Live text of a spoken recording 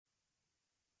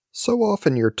So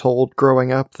often you're told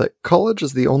growing up that college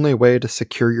is the only way to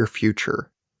secure your future.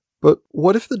 But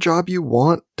what if the job you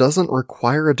want doesn't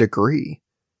require a degree?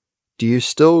 Do you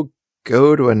still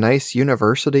go to a nice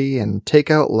university and take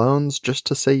out loans just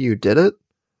to say you did it?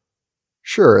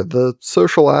 Sure, the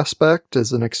social aspect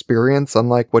is an experience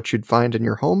unlike what you'd find in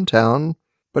your hometown,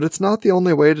 but it's not the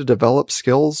only way to develop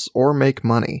skills or make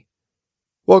money.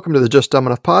 Welcome to the Just Dumb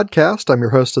Enough podcast. I'm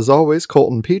your host as always,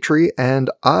 Colton Petrie, and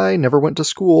I never went to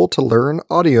school to learn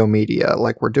audio media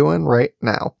like we're doing right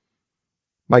now.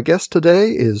 My guest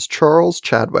today is Charles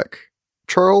Chadwick.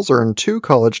 Charles earned 2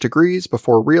 college degrees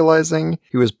before realizing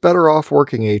he was better off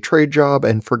working a trade job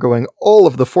and forgoing all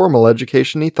of the formal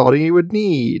education he thought he would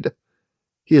need.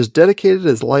 He has dedicated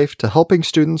his life to helping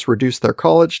students reduce their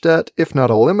college debt, if not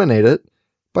eliminate it,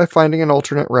 by finding an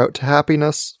alternate route to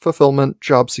happiness, fulfillment,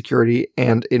 job security,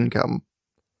 and income.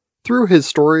 Through his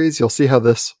stories, you'll see how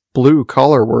this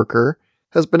blue-collar worker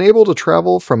has been able to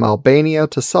travel from Albania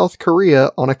to South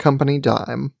Korea on a company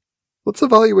dime. Let's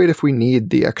evaluate if we need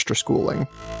the extra schooling.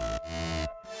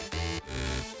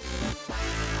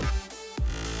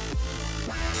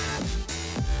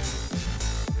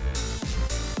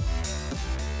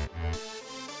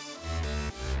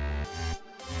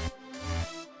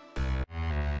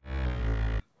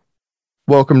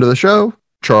 Welcome to the show,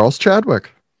 Charles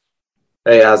Chadwick.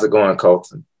 Hey, how's it going,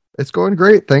 Colton? It's going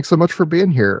great. Thanks so much for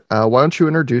being here. Why don't you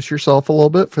introduce yourself a little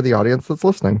bit for the audience that's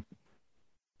listening?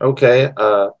 Okay,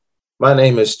 my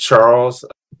name is Charles.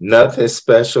 Nothing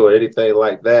special or anything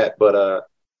like that, but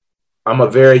I'm a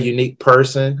very unique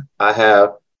person. I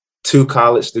have 2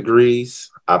 college degrees.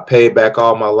 I paid back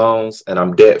all my loans and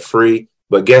I'm debt free.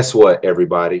 But guess what,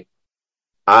 everybody?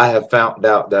 I have found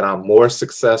out that I'm more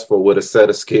successful with a set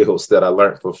of skills that I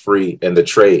learned for free in the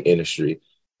trade industry.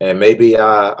 And maybe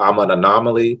I'm an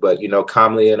anomaly, but,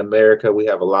 commonly in America, we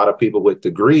have a lot of people with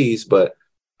degrees, but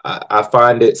I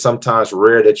find it sometimes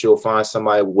rare that you'll find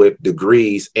somebody with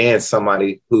degrees and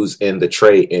somebody who's in the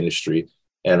trade industry.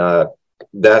 And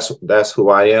that's who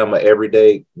I am, an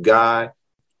everyday guy.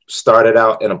 Started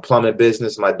out in a plumbing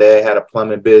business. My dad had a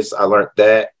plumbing business. I learned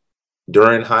that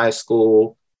during high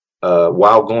school.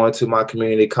 While going to my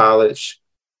community college.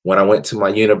 When I went to my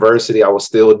university, I was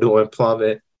still doing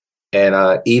plumbing.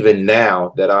 And even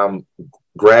now that I'm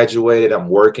graduated, I'm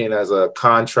working as a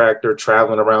contractor,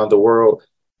 traveling around the world.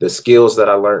 The skills that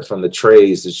I learned from the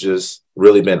trades has just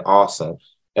really been awesome.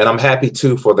 And I'm happy,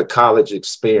 too, for the college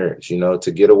experience,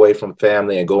 to get away from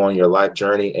family and go on your life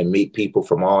journey and meet people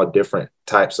from all different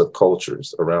types of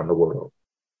cultures around the world.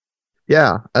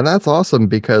 Yeah, and that's awesome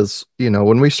because,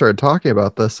 when we started talking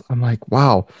about this, I'm like,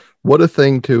 wow, what a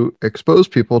thing to expose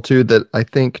people to that I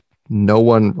think no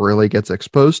one really gets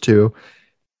exposed to.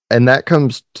 And that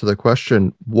comes to the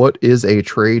question, what is a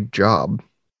trade job?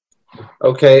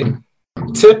 Okay,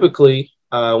 typically,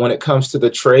 when it comes to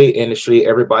the trade industry,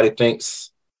 everybody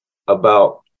thinks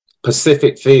about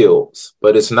Pacific fields,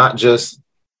 but it's not just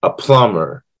a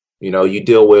plumber. You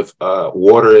deal with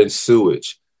water and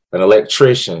sewage, an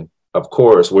electrician. Of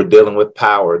course, we're dealing with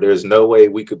power. There's no way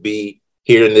we could be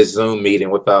here in this Zoom meeting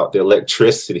without the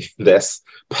electricity that's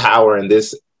powering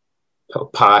this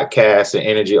podcast and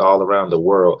energy all around the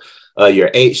world. Your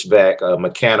HVAC,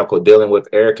 mechanical, dealing with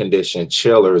air conditioning,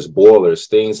 chillers, boilers,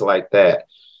 things like that.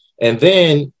 And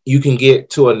then you can get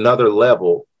to another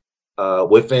level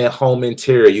within home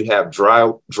interior. You have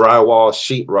drywall,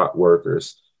 sheetrock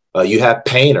workers. You have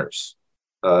painters.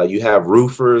 You have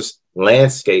roofers.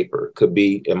 Landscaper could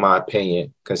be, in my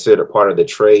opinion, considered part of the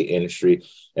trade industry.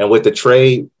 And with the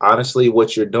trade, honestly,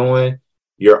 what you're doing,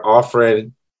 you're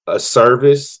offering a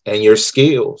service and your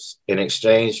skills in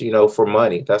exchange, for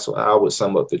money. That's what I would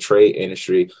sum up the trade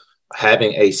industry,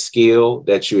 having a skill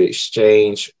that you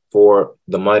exchange for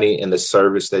the money and the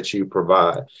service that you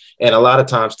provide. And a lot of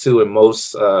times, too, in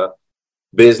most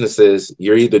businesses,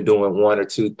 you're either doing one or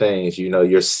two things.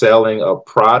 You're selling a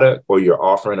product or you're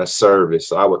offering a service.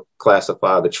 So I would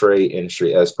classify the trade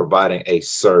industry as providing a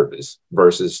service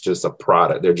versus just a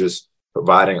product. They're just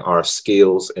providing our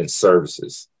skills and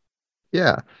services.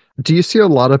 Yeah. Do you see a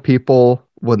lot of people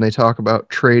when they talk about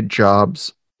trade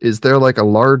jobs? Is there like a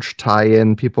large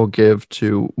tie-in people give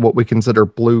to what we consider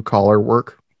blue collar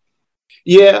work?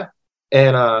 Yeah.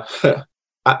 And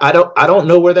I don't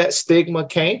know where that stigma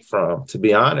came from, to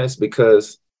be honest,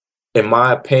 because in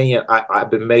my opinion,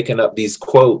 I've been making up these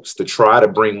quotes to try to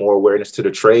bring more awareness to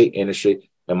the trade industry.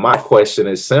 And my question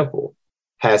is simple.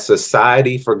 Has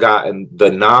society forgotten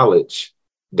the knowledge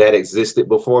that existed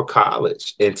before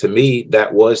college? And to me,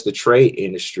 that was the trade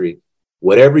industry.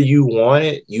 whatever you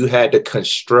wanted, you had to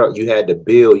construct, you had to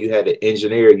build, you had to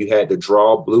engineer, you had to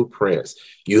draw blueprints,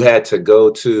 you had to go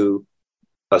to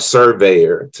a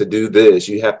surveyor to do this,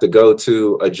 you have to go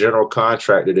to a general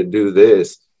contractor to do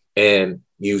this, and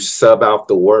you sub out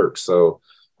the work. So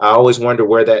I always wonder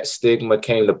where that stigma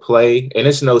came to play. And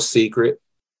it's no secret.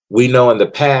 We know in the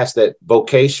past that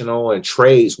vocational and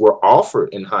trades were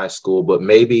offered in high school, but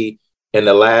maybe in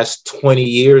the last 20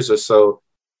 years or so,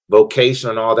 vocation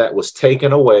and all that was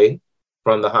taken away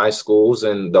from the high schools.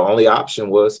 And the only option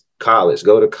was college,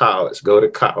 go to college, go to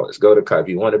college, go to college. If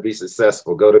you want to be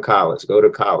successful, go to college, go to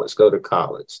college, go to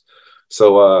college.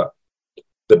 So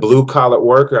the blue collar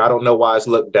worker, I don't know why it's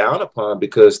looked down upon,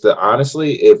 because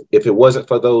honestly, if it wasn't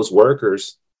for those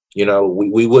workers,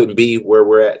 we wouldn't be where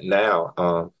we're at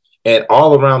now. And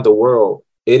all around the world,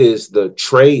 it is the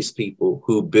tradespeople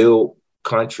who build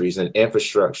countries and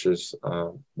infrastructures.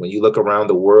 When you look around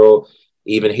the world,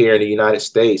 even here in the United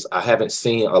States, I haven't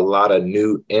seen a lot of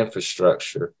new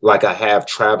infrastructure like I have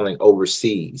traveling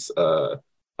overseas.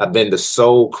 I've been to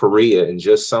Seoul, Korea, and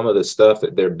just some of the stuff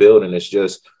that they're building is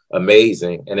just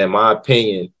amazing. And in my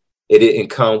opinion, it didn't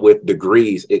come with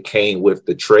degrees. It came with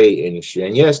the trade industry.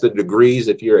 And yes, the degrees,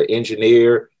 if you're an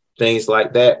engineer, things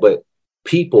like that, but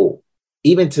people,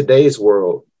 even today's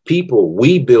world, people,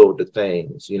 we build the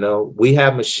things, we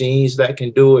have machines that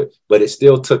can do it, but it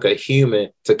still took a human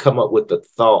to come up with the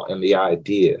thought and the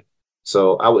idea.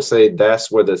 So I would say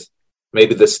that's where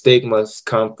maybe the stigmas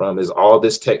come from, is all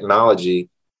this technology,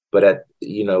 but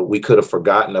we could have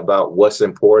forgotten about what's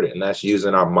important, and that's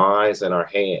using our minds and our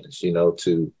hands,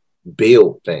 to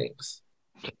build things.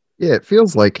 Yeah, it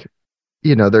feels like,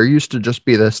 there used to just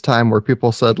be this time where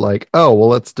people said like, oh, well,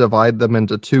 let's divide them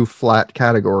into two flat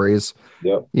categories.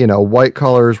 Yep. White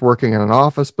collar is working in an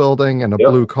office building and a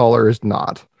blue collar is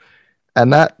not.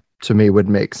 And that to me would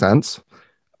make sense.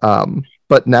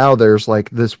 But now there's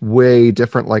like this way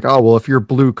different, like, oh, well, if you're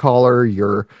blue collar,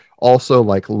 you're also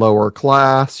like lower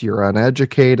class, you're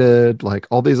uneducated, like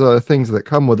all these other things that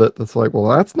come with it. That's like, well,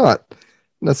 that's not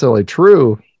necessarily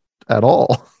true at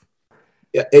all.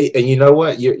 Yeah, and you know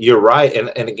what? You're right.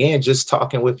 And again, just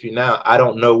talking with you now, I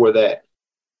don't know where that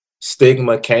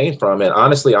stigma came from. And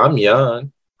honestly, I'm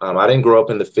young. I didn't grow up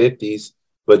in the 50s,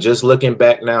 but just looking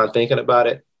back now and thinking about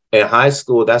it, in high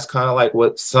school, that's kind of like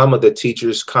what some of the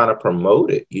teachers kind of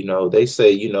promoted. They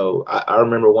say, I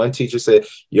remember one teacher said,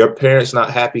 your parents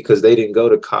not happy because they didn't go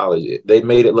to college. They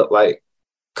made it look like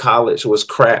college was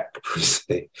crack, per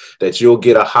se, that you'll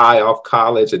get a high off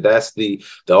college, and that's the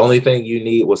only thing you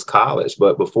need was college.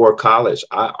 But before college,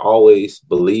 I always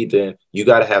believed in, you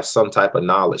got to have some type of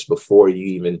knowledge before you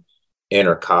even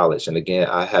enter college. And again,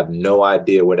 I have no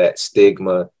idea where that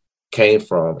stigma came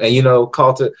from. And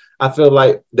Carlton, I feel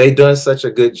like they done such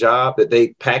a good job that they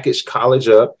packaged college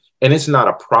up. And it's not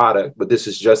a product, but this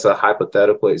is just a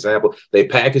hypothetical example. They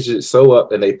packaged it so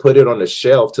up and they put it on the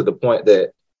shelf to the point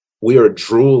that we are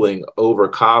drooling over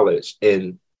college,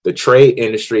 and the trade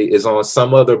industry is on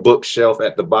some other bookshelf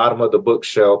at the bottom of the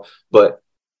bookshelf. But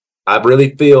I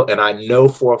really feel, and I know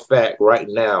for a fact right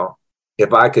now,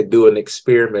 if I could do an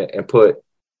experiment and put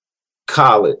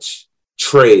college,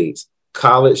 trades,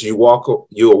 college, you'll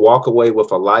walk away with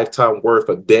a lifetime worth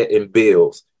of debt and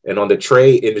bills. And on the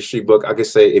trade industry book, I could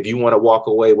say, if you want to walk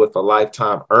away with a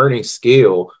lifetime earning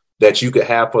skill that you could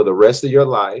have for the rest of your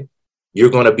life, you're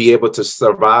going to be able to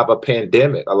survive a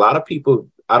pandemic. A lot of people,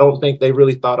 I don't think they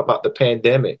really thought about the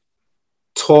pandemic.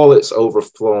 Toilets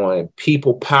overflowing,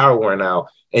 people power wearing out.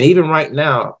 And even right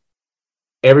now,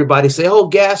 everybody say, oh,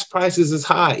 gas prices is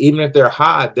high. Even if they're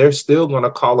high, they're still going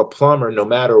to call a plumber no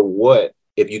matter what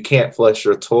if you can't flush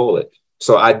your toilet.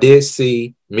 So I did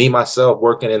see myself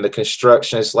working in the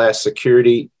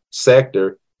construction/security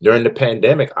sector during the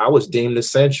pandemic. I was deemed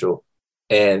essential.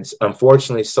 And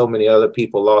unfortunately, so many other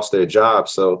people lost their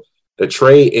jobs. So the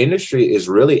trade industry is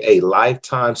really a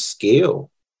lifetime skill.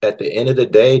 At the end of the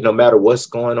day, no matter what's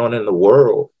going on in the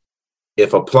world,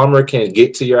 if a plumber can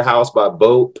get to your house by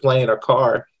boat, plane, or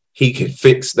car, he can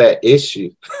fix that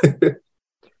issue.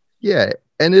 Yeah.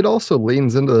 And it also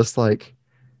leans into this, like,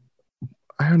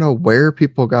 I don't know where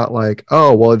people got like,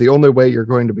 oh, well, the only way you're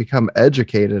going to become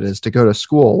educated is to go to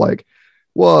school. Like,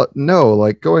 well, no,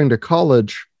 like going to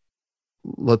college,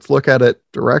 let's look at it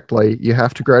directly. You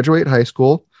have to graduate high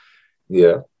school.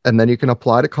 Yeah. And then you can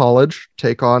apply to college,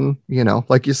 take on,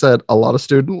 like you said, a lot of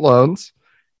student loans,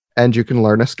 and you can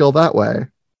learn a skill that way.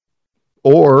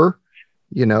 Or,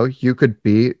 you could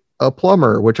be a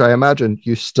plumber, which I imagine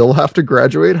you still have to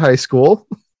graduate high school.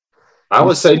 I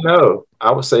would say no.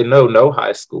 No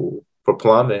high school for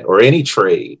plumbing or any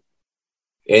trade.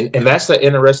 And that's the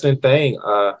interesting thing.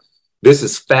 this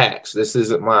is facts. This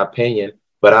isn't my opinion,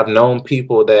 but I've known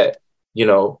people that, you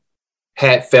know,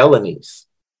 had felonies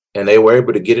and they were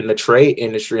able to get in the trade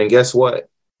industry. And guess what?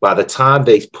 By the time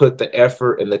they put the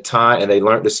effort and the time and they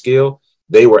learned the skill,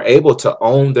 they were able to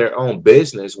own their own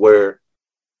business, where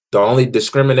the only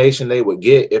discrimination they would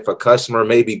get if a customer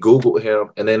maybe Googled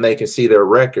him and then they can see their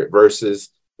record, versus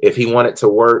if he wanted to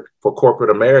work for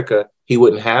corporate America, he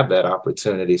wouldn't have that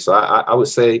opportunity. So I would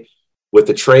say with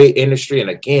the trade industry, and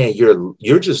again,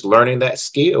 you're just learning that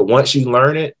skill. Once you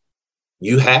learn it,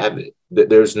 you have it.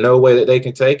 There's no way that they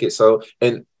can take it. So,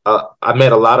 and I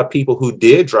met a lot of people who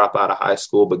did drop out of high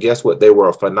school, but guess what? They were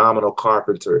a phenomenal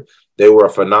carpenter. They were a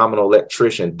phenomenal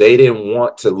electrician. They didn't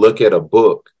want to look at a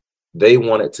book. They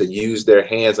wanted to use their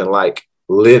hands and like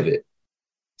live it.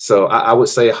 So I would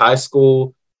say high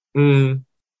school, and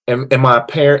my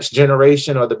parents'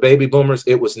 generation or the baby boomers,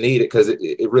 it was needed because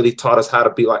it really taught us how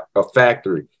to be like a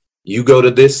factory. You go to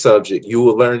this subject, you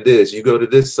will learn this. You go to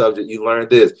this subject, you learn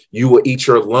this. You will eat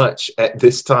your lunch at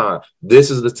this time. This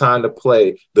is the time to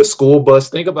play. The school bus,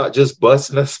 think about just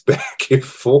busing us back and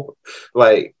forth.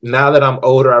 Like now that I'm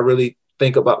older, I really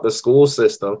think about the school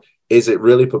system. Is it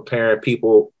really preparing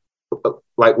people,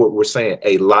 like what we're saying,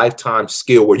 a lifetime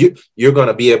skill where you're going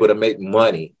to be able to make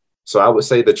money? So I would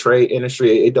say the trade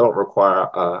industry, it don't require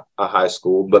a high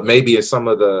school, but maybe in some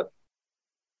of the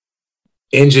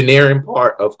engineering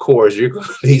part, of course, you're going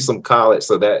to need some college,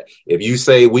 so that if you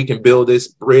say we can build this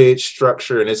bridge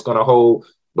structure and it's going to hold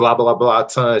blah, blah, blah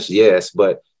tons, yes.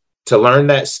 But to learn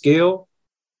that skill,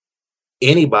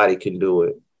 anybody can do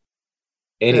it.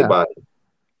 Anybody. Yeah.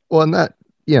 Well, and that,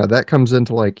 that comes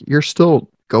into like, you're still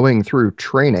going through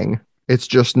training. It's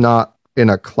just not in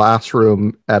a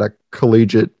classroom at a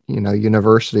collegiate,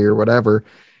 university or whatever.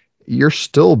 You're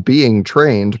still being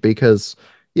trained because,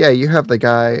 yeah, you have the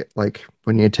guy, like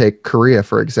when you take Korea,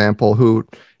 for example, who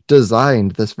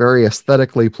designed this very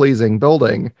aesthetically pleasing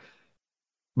building.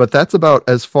 But that's about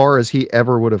as far as he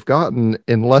ever would have gotten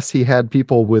unless he had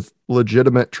people with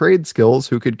legitimate trade skills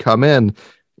who could come in,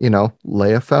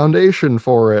 lay a foundation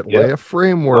for it, lay a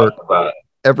framework,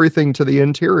 everything to the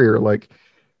interior. Like,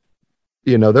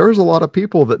 there was a lot of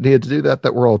people that needed to do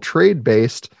that were all trade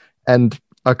based, and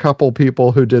a couple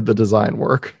people who did the design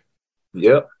work.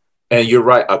 Yep. And you're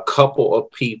right, a couple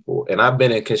of people. And I've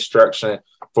been in construction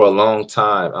for a long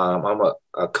time. I'm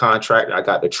a contractor. I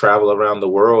got to travel around the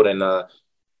world. And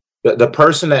the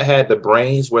person that had the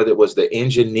brains, whether it was the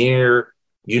engineer,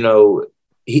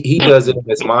 he does it in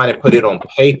his mind and put it on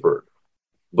paper.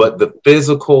 But the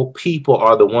physical people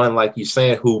are the one, like you're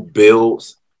saying, who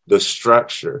builds the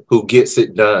structure, who gets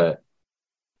it done.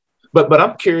 But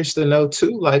I'm curious to know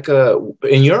too, like,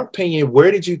 in your opinion, where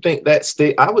did you think that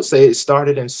I would say it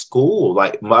started in school,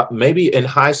 like maybe in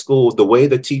high school, the way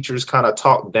the teachers kind of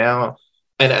talked down,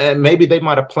 and maybe they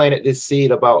might have planted this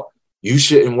seed about you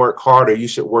shouldn't work harder, you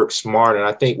should work smarter. And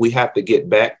I think we have to get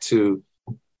back to,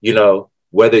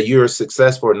 whether you're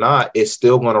successful or not, it's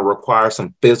still going to require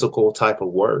some physical type of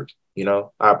work.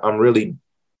 I'm really,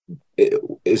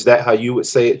 is that how you would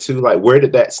say it too? Like, where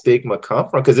did that stigma come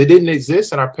from? Because it didn't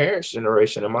exist in our parents'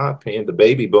 generation, in my opinion, the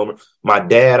baby boomer. My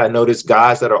dad, I noticed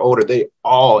guys that are older, they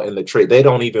all in the trade. They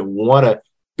don't even want to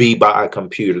be by a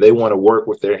computer. They want to work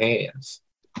with their hands.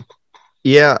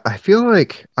 Yeah, I feel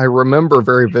like I remember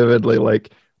very vividly,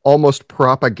 like almost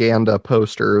propaganda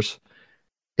posters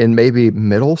in maybe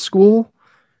middle school,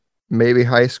 maybe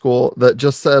high school, that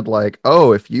just said like,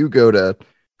 oh, if you go to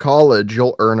college,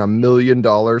 you'll earn $1 million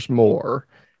more.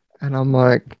 And I'm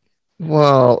like,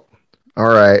 well, all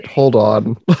right, hold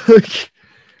on.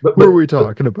 What are we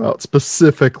talking about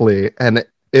specifically? And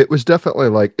it was definitely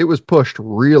like, it was pushed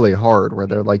really hard where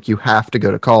they're like, you have to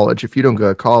go to college. If you don't go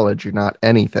to college, you're not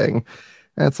anything.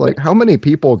 And it's like, how many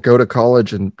people go to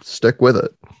college and stick with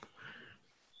it?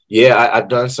 Yeah, I've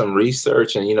done some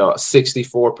research, and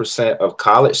 64% of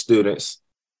college students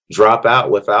drop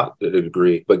out without the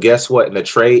degree. But guess what? In the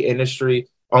trade industry,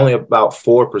 only about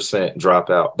 4% drop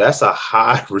out. That's a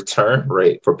high return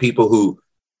rate for people who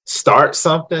start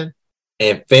something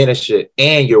and finish it,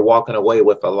 and you're walking away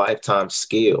with a lifetime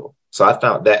skill. So I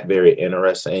found that very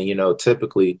interesting. And,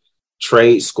 typically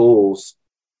trade schools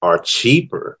are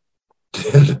cheaper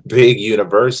than the big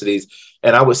universities.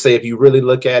 And I would say if you really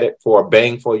look at it for a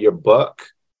bang for your buck,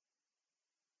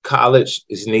 college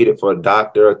is needed for a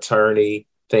doctor, attorney,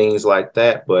 things like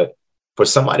that. But for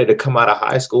somebody to come out of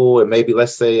high school and maybe,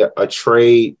 let's say, a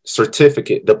trade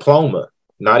certificate, diploma,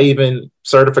 not even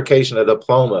certification, a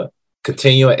diploma,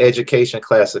 continuing education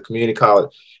class at community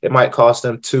college, it might cost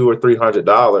them $200 or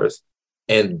 $300.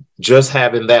 And just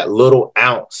having that little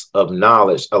ounce of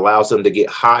knowledge allows them to get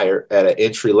hired at an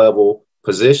entry level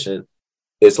position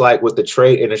it's like with the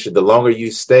trade industry, the longer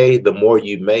you stay, the more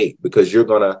you make because you're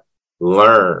going to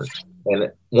learn.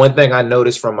 And one thing I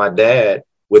noticed from my dad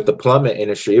with the plumbing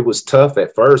industry, it was tough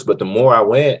at first, but the more I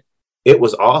went, it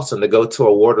was awesome to go to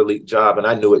a water leak job and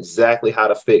I knew exactly how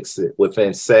to fix it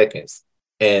within seconds.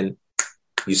 And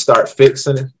you start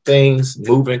fixing things,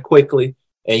 moving quickly,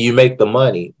 and you make the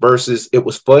money versus it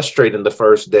was frustrating the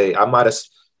first day. I might have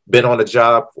been on a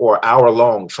job for an hour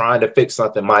long trying to fix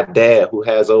something. My dad, who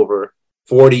has over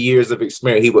 40 years of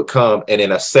experience, he would come and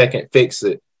in a second fix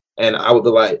it. And I would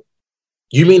be like,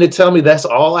 you mean to tell me that's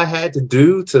all I had to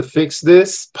do to fix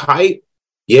this pipe?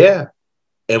 Yeah.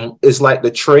 And it's like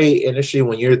the trade industry,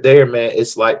 when you're there, man,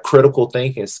 it's like critical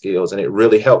thinking skills, and it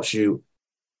really helps you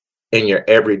in your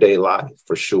everyday life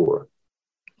for sure.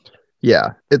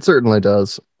 Yeah, it certainly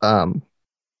does.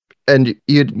 And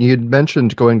you'd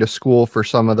mentioned going to school for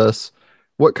some of this.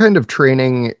 What kind of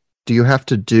training do you have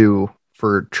to do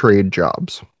for trade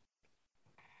jobs?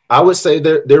 I would say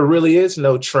there really is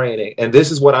no training. And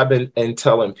this is what I've been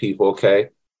telling people, okay?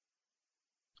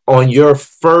 On your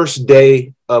first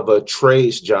day of a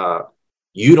trades job,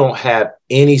 you don't have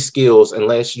any skills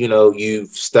unless, you've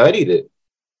studied it.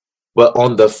 But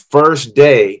on the first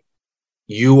day,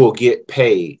 you will get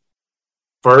paid.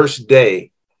 First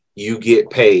day, you get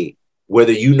paid,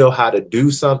 whether you know how to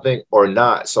do something or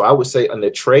not. So I would say in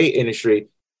the trade industry,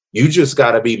 you just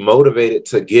got to be motivated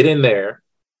to get in there,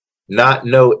 not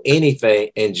know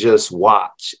anything, and just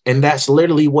watch. And that's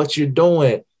literally what you're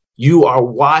doing. You are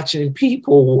watching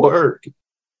people work,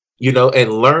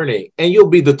 and learning. And you'll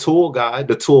be the tool guy,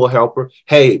 the tool helper.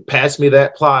 Hey, pass me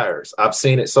that pliers. I've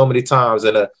seen it so many times.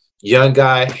 And a young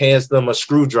guy hands them a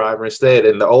screwdriver instead.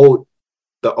 And the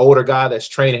older guy that's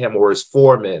training him, or his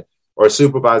foreman or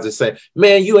supervisor, saying,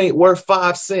 man, you ain't worth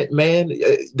 5 cents, man.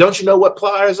 Don't you know what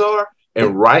pliers are?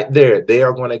 And right there, they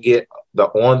are going to get the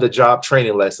on-the-job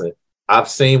training lesson. I've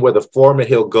seen where the foreman,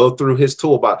 he'll go through his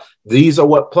toolbox. These are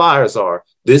what pliers are.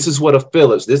 This is what a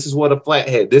Phillips. This is what a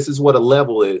flathead. This is what a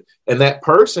level is. And that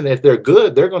person, if they're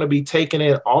good, they're going to be taking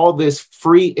in all this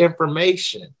free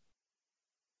information.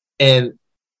 And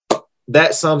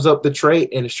that sums up the trade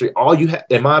industry. All you have,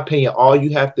 in my opinion, all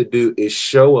you have to do is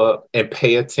show up and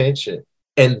pay attention.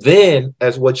 And then,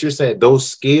 as what you're saying, those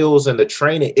skills and the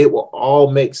training, it will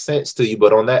all make sense to you.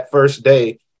 But on that first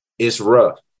day, it's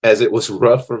rough, as it was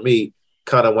rough for me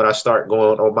kind of when I start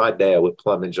going on my dad with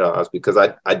plumbing jobs, because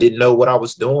I didn't know what I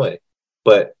was doing.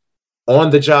 But on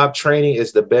the job training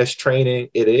is the best training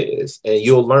it is. And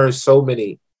you'll learn so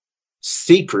many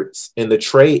secrets in the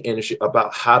trade industry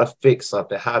about how to fix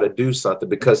something, how to do something,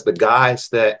 because the guys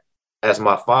that, as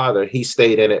my father, he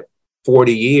stayed in it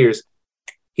 40 years.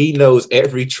 He knows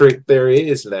every trick there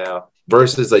is now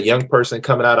versus a young person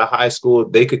coming out of high school.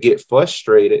 They could get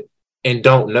frustrated and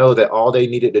don't know that all they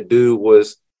needed to do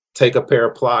was take a pair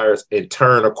of pliers and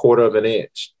turn 1/4 of an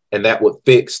inch, and that would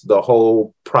fix the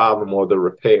whole problem or the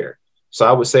repair. So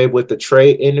I would say with the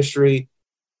trade industry,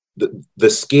 the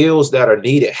skills that are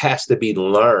needed has to be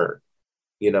learned.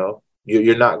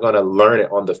 You're not going to learn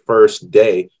it on the first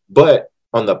day, but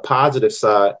on the positive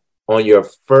side, on your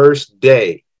first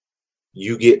day,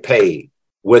 you get paid,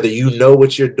 whether you know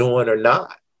what you're doing or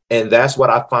not. And that's what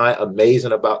I find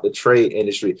amazing about the trade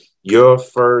industry. Your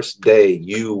first day,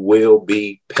 you will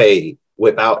be paid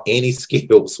without any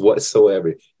skills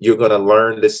whatsoever. You're going to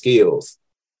learn the skills.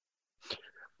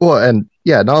 Well, and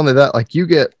yeah, not only that, like you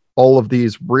get all of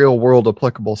these real world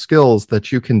applicable skills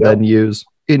that you can then use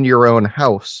in your own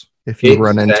house if you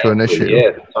run into an issue.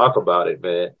 Yeah, talk about it,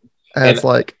 man. And it's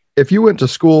like, if you went to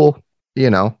school,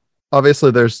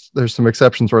 obviously there's some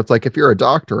exceptions where it's like, if you're a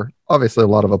doctor, obviously a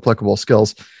lot of applicable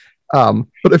skills.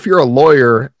 But if you're a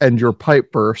lawyer and your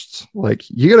pipe bursts, like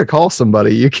you got to call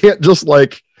somebody. You can't just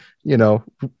lawyer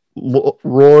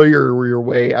your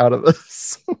way out of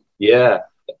this. Yeah.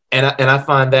 And I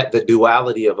find that the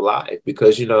duality of life,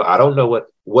 because, I don't know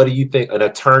what do you think an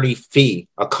attorney fee,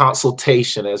 a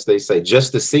consultation, as they say,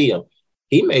 just to see him,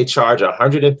 he may charge $150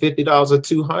 or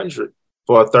 $200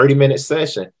 for a 30-minute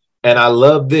session. And I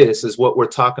love this is what we're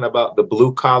talking about, the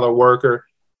blue collar worker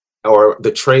or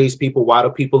the trades people. Why do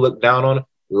people look down on it?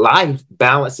 Life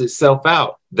balances itself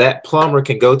out. That plumber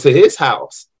can go to his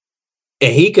house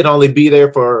and he can only be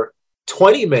there for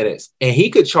 20 minutes and he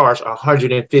could charge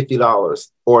 $150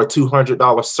 or a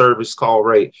 $200 service call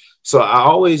rate. So I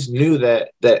always knew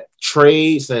that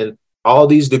trades and all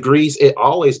these degrees, it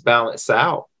always balance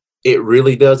out. It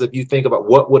really does. If you think about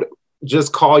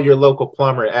just call your local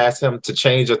plumber and ask him to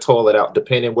change a toilet out,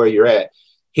 depending where you're at.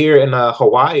 Here in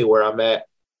Hawaii, where I'm at,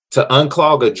 to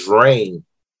unclog a drain,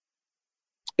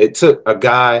 it took a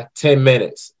guy 10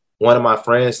 minutes, one of my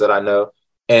friends that I know,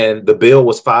 and the bill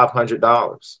was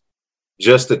 $500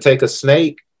 just to take a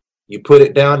snake. You put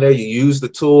it down there, you use the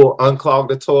tool, unclog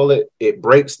the toilet, it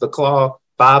breaks the claw,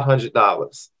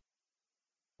 $500.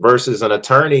 Versus an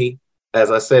attorney,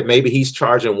 as I said, maybe he's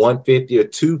charging $150 or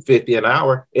 $250 an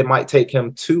hour. It might take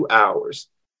him 2 hours.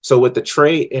 So with the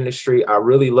trade industry, I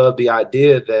really love the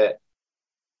idea that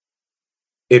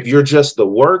if you're just the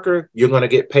worker, you're going to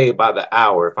get paid by the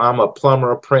hour. If I'm a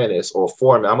plumber apprentice or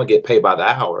foreman, I'm going to get paid by the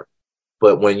hour.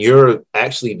 But when you're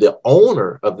actually the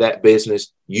owner of that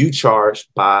business, you charge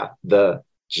by the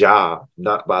job,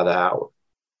 not by the hour.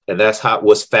 And that's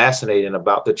what's fascinating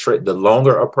about the trade. The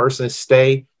longer a person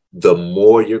stay, the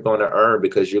more you're going to earn,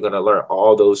 because you're going to learn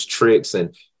all those tricks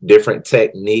and different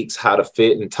techniques, how to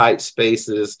fit in tight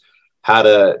spaces,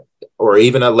 or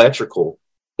even electrical.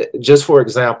 Just for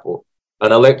example,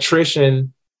 an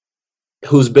electrician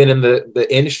who's been in the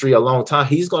industry a long time,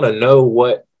 he's going to know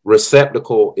what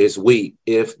receptacle is weak.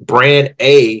 If brand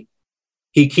A,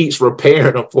 he keeps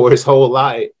repairing them for his whole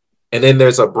life, and then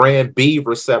there's a brand B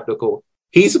receptacle,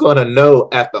 he's going to know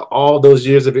after all those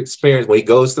years of experience, when he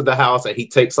goes to the house and he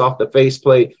takes off the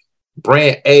faceplate,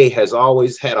 brand A has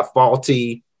always had a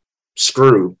faulty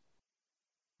screw.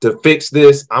 To fix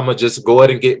this, I'm going to just go ahead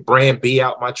and get brand B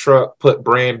out my truck, put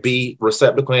brand B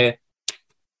receptacle in,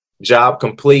 job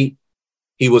complete.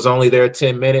 He was only there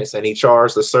 10 minutes and he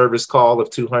charged a service call of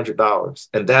 $200.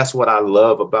 And that's what I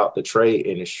love about the trade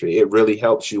industry. It really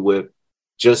helps you with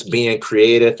just being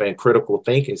creative and critical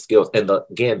thinking skills. And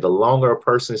the longer a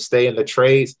person stay in the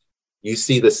trades, you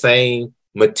see the same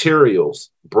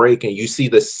materials breaking, you see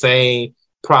the same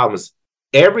problems.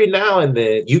 Every now and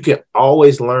then, you can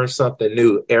always learn something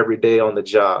new every day on the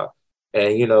job.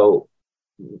 And,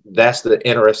 that's the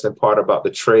interesting part about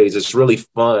the trades. It's really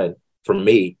fun for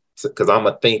me because I'm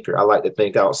a thinker. I like to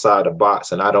think outside the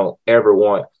box, and I don't ever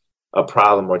want a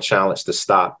problem or challenge to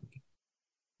stop me.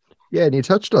 Yeah, and you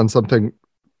touched on something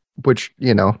which,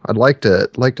 I'd like to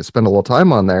spend a little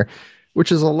time on there,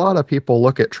 which is a lot of people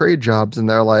look at trade jobs and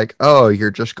they're like, oh,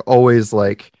 you're just always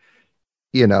like,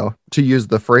 to use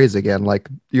the phrase again, like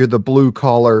you're the blue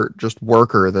collar just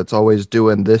worker that's always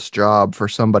doing this job for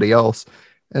somebody else.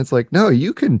 And it's like, no,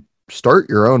 you can start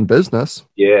your own business.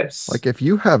 Yes. Like if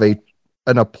you have an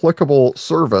applicable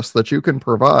service that you can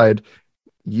provide,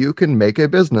 you can make a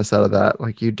business out of that.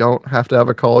 Like you don't have to have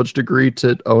a college degree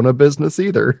to own a business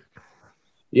either.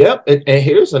 Yep. And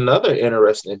here's another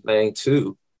interesting thing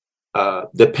too.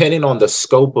 Depending on the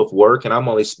scope of work, and I'm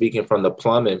only speaking from the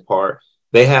plumbing part,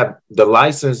 they have the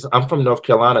license. I'm from North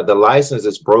Carolina. The license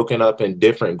is broken up in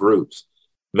different groups.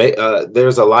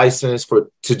 There's a license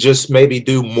to just maybe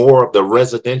do more of the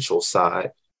residential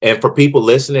side. And for people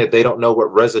listening, if they don't know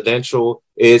what residential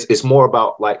is, it's more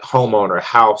about like homeowner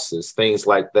houses, things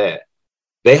like that.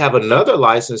 They have another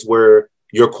license where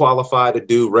you're qualified to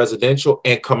do residential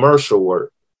and commercial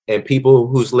work. And people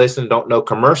who's listening don't know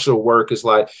commercial work is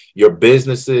like your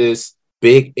businesses,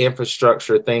 big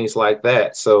infrastructure, things like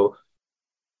that. So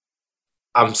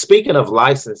I'm speaking of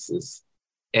licenses,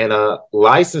 and a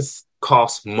license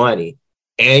costs money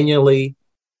annually,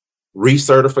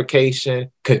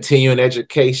 recertification, continuing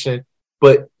education.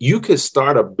 But you could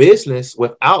start a business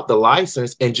without the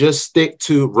license and just stick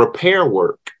to repair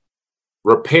work.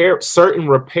 Certain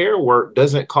repair work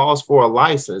doesn't cost for a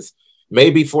license.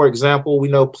 Maybe, for example, we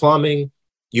know plumbing,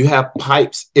 you have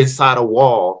pipes inside a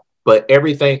wall, but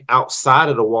everything outside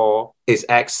of the wall is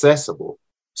accessible.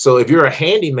 So if you're a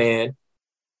handyman,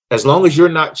 as long as you're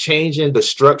not changing the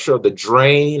structure of the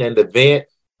drain and the vent,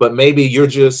 but maybe you're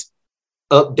just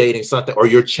updating something or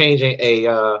you're changing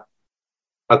a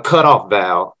cutoff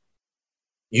valve,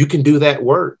 you can do that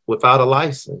work without a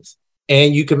license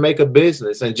and you can make a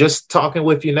business. And just talking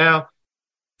with you now,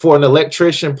 for an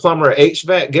electrician, plumber,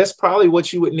 HVAC, guess probably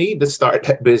what you would need to start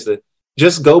that business.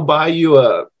 Just go buy you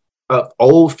a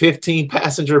old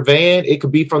 15-passenger van. It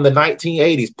could be from the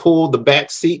 1980s. Pull the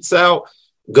back seats out,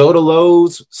 go to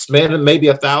Lowe's, spend maybe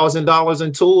 $1,000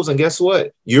 in tools, and guess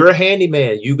what? You're a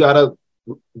handyman. You got a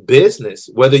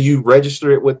business. Whether you register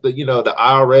it with the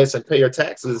IRS and pay your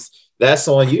taxes, that's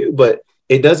on you. But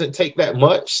it doesn't take that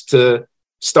much to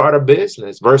start a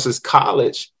business versus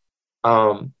college.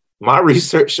 My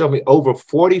research showed me over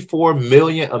 44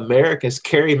 million Americans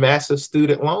carry massive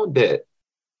student loan debt.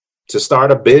 To start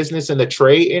a business in the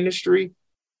trade industry,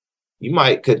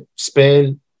 you could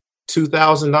spend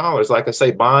 $2,000, like I say,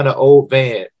 buying an old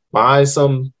van, buying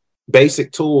some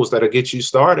basic tools that'll get you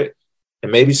started,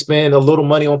 and maybe spend a little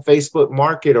money on Facebook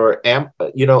Market or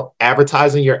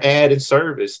advertising your ad and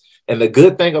service. And the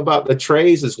good thing about the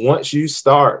trades is once you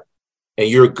start and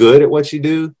you're good at what you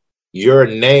do, your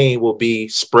name will be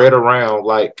spread around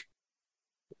like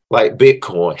like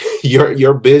Bitcoin.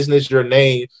 Your business, your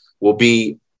name will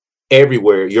be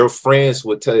everywhere. Your friends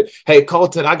would tell you, hey,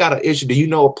 Colton, I got an issue. Do you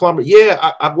know a plumber?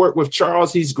 Yeah, I've worked with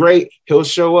Charles. He's great. He'll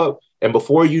show up. And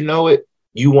before you know it,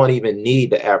 you won't even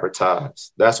need to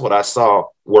advertise. That's what I saw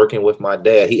working with my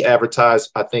dad. He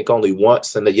advertised, I think, only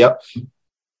once in the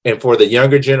and for the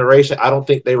younger generation, I don't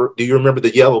think they were. Do you remember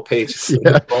the yellow pages?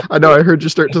 Yeah, I know. I heard you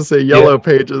start to say yellow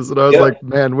pages, and I was Yeah. like,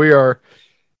 man, we are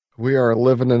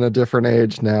living in a different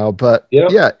age now. But Yeah.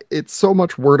 yeah, it's so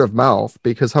much word of mouth,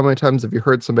 because how many times have you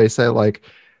heard somebody say like,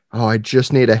 oh, I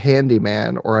just need a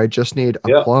handyman, or I just need a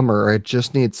Yeah. plumber, or I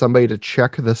just need somebody to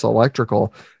check this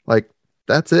electrical. Like,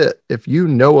 that's it. If you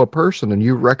know a person and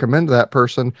you recommend that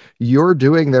person, you're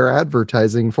doing their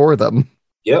advertising for them.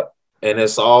 Yep. And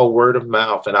it's all word of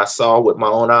mouth. And I saw with my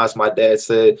own eyes, my dad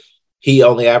said he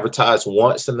only advertised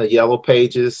once in the yellow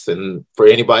pages. And for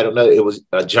anybody to know, it was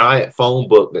a giant phone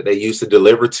book that they used to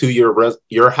deliver to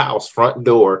your house front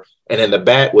door. And in the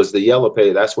back was the yellow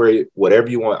page. That's where whatever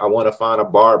you want. I want to find a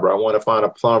barber. I want to find a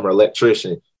plumber,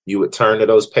 electrician. You would turn to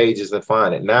those pages and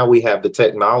find it. Now we have the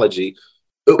technology,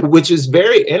 which is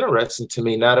very interesting to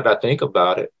me now that I think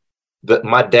about it.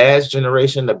 My dad's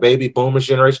generation, the baby boomers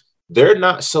generation, they're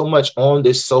not so much on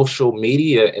this social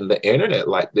media and the internet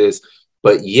like this,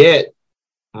 but yet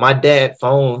my dad's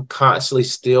phone constantly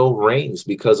still rings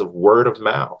because of word of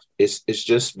mouth. It's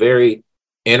just very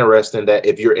interesting that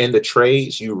if you're in the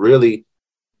trades, you really,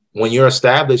 when you're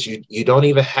established, you don't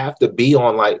even have to be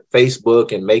on like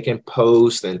Facebook and making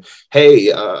posts and,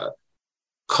 hey,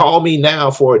 call me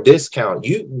now for a discount.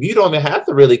 You don't even have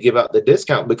to really give out the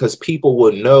discount, because people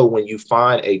will know when you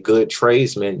find a good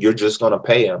tradesman, you're just going to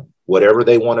pay them whatever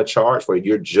they want to charge for.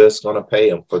 You're just going to pay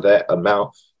them for that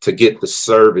amount to get the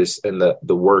service and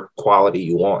the work quality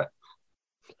you want.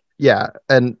 Yeah,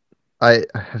 and I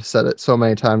have said it so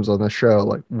many times on the show,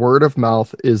 like, word of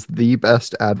mouth is the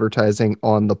best advertising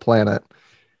on the planet,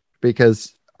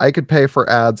 because I could pay for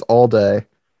ads all day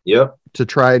Yep. to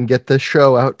try and get this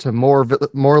show out to more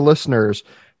listeners,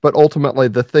 but ultimately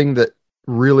the thing that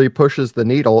really pushes the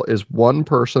needle is one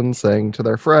person saying to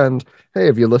their friend, hey,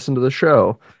 have you listened to the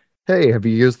show? Hey, have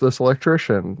you used this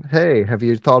electrician? Hey, have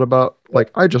you thought about,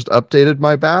 like, I just updated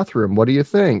my bathroom. What do you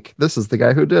think? This is the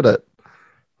guy who did it.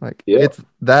 Like, Yep. it's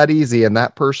that easy, and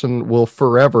that person will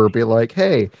forever be like,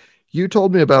 hey, you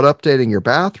told me about updating your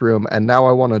bathroom, and now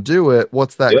I want to do it.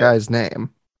 What's that Yep. guy's name?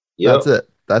 Yep. That's it.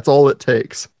 That's all it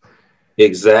takes.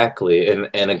 Exactly.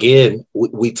 And again,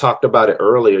 we talked about it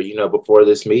earlier, before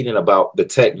this meeting, about the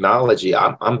technology.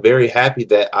 I'm very happy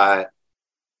that I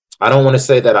don't want to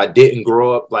say that I didn't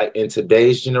grow up like in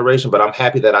today's generation, but I'm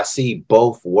happy that I see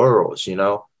both worlds,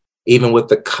 even with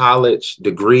the college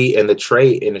degree and the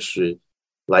trade industry.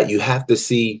 Like, you have to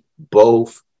see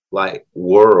both like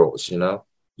worlds,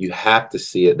 you have to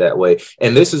see it that way.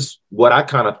 And this is what I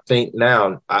kind of think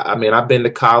now. I mean, I've been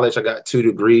to college, I got 2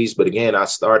 degrees, but again, I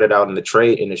started out in the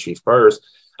trade industry first.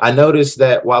 I noticed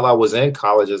that while I was in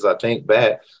college, as I think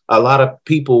back, a lot of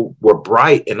people were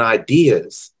bright in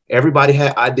ideas. Everybody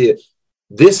had ideas.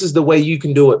 This is the way you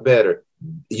can do it better.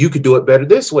 You could do it better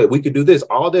this way. We could do this,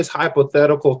 all this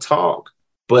hypothetical talk.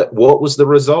 But what was the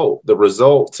result? The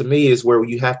result to me is where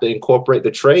you have to incorporate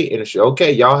the trade industry.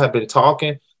 Okay, y'all have been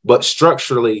talking, but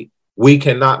structurally, we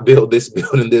cannot build this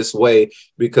building this way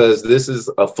because this is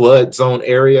a flood zone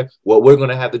area. What we're going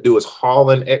to have to do is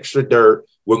haul in extra dirt.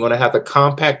 We're going to have to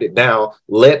compact it down,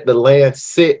 let the land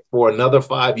sit for another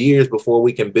 5 years before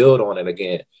we can build on it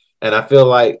again. And I feel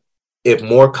like if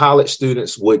more college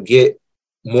students would get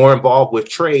more involved with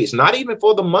trades, not even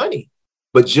for the money,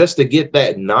 but just to get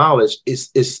that knowledge,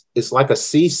 it's like a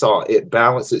seesaw. It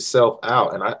balances itself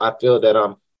out. And I feel that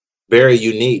I'm very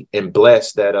unique and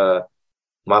blessed that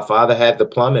my father had the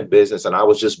plumbing business and I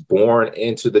was just born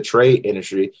into the trade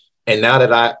industry. And now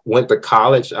that I went to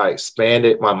college, I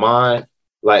expanded my mind.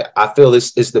 Like, I feel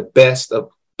it's the best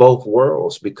of both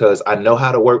worlds because I know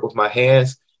how to work with my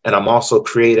hands and I'm also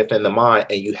creative in the mind,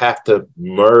 and you have to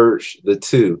merge the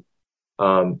two.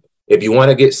 If you want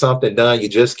to get something done, you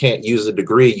just can't use a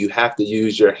degree. You have to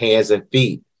use your hands and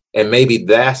feet. And maybe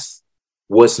that's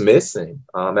what's missing.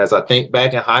 As I think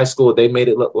back in high school, they made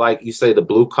it look like, you say, the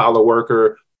blue collar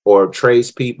worker or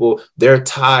tradespeople, they're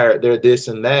tired, they're this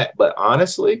and that. But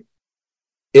honestly,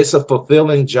 it's a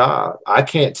fulfilling job. I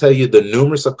can't tell you the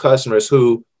numerous of customers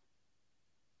who,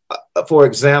 for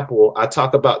example, I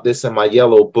talk about this in my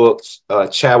yellow book,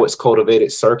 Chadwick's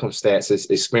Cultivated Circumstances,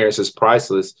 Experiences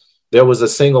Priceless. There was a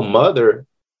single mother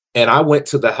and I went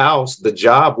to the house. The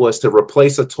job was to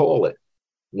replace a toilet.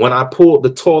 When I pulled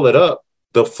the toilet up,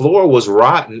 the floor was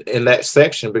rotten in that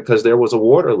section because there was a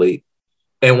water leak.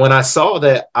 And when I saw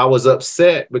that, I was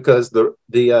upset because the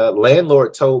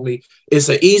landlord told me it's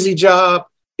an easy job.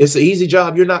 It's an easy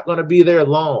job. You're not going to be there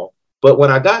long. But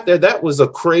when I got there, that was a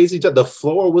crazy job. The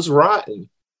floor was rotten.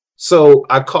 So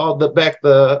I called back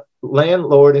the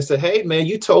landlord and said, hey, man,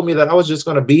 you told me that I was just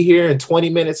going to be here in 20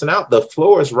 minutes and out. The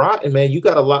floor is rotten, man. You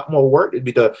got a lot more work to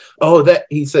be done. Oh,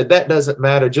 he said, that doesn't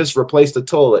matter. Just replace the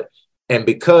toilet. And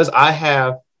because I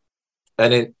have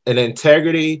an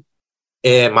integrity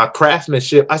and my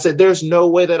craftsmanship, I said, there's no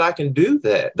way that I can do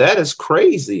that. That is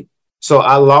crazy. So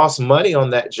I lost money on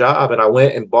that job and I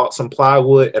went and bought some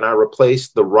plywood and I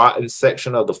replaced the rotten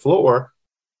section of the floor,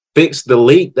 fixed the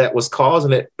leak that was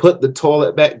causing it, put the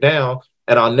toilet back down.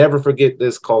 And I'll never forget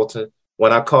this, Colton.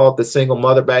 When I called the single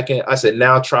mother back in, I said,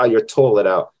 now try your toilet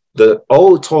out. The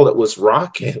old toilet was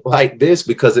rocking like this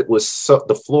because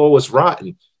the floor was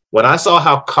rotten. When I saw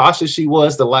how cautious she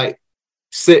was to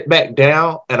sit back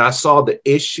down and I saw the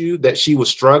issue that she was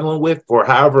struggling with for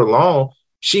however long,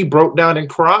 she broke down and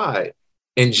cried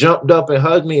and jumped up and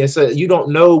hugged me and said, you don't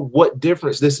know what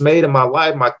difference this made in my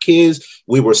life. My kids,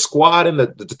 we were squatting,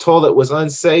 the toilet was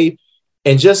unsafe.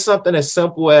 And just something as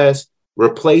simple as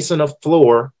replacing a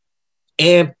floor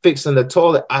and fixing the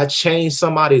toilet, I changed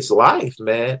somebody's life,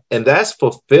 man. And that's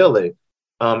fulfilling.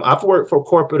 I've worked for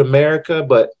corporate America,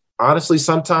 but honestly,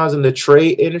 sometimes in the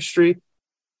trade industry,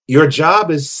 your job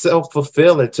is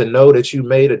self-fulfilling to know that you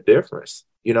made a difference,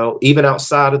 even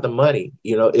outside of the money,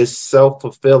 it's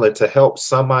self-fulfilling to help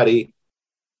somebody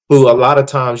who a lot of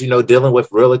times, dealing with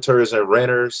realtors and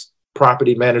renters,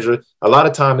 property managers, a lot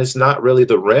of time it's not really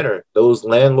the renter. Those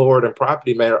landlord and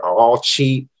property manager are all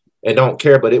cheap and don't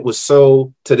care. But it was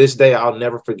to this day, I'll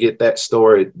never forget that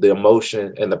story, the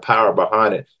emotion and the power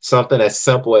behind it. Something as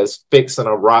simple as fixing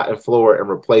a rotten floor and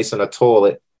replacing a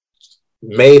toilet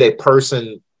made a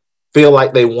person feel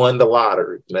like they won the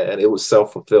lottery, man. It was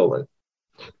self-fulfilling.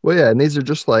 Well, yeah, and these are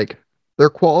just they're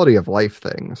quality of life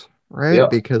things, right?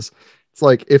 Yep. Because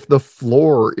it's if the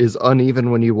floor is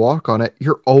uneven when you walk on it,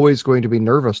 you're always going to be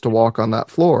nervous to walk on that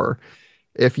floor.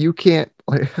 If you can't,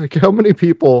 how many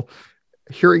people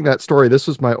hearing that story, this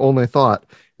was my only thought,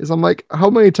 is I'm how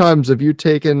many times have you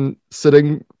taken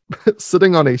sitting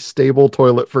on a stable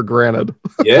toilet for granted?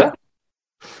 Yeah,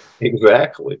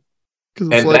 exactly.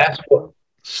 And that's what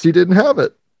she didn't have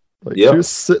it. She was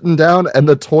sitting down and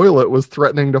the toilet was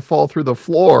threatening to fall through the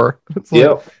floor. It's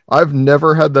I've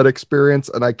never had that experience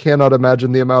and I cannot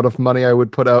imagine the amount of money I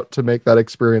would put out to make that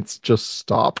experience just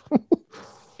stop.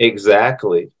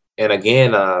 Exactly. And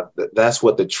again, that's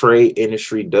what the trade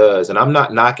industry does. And I'm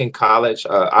not knocking college.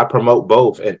 I promote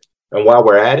both. And while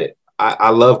we're at it, I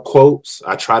love quotes.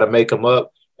 I try to make them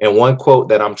up. And one quote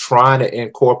that I'm trying to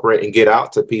incorporate and get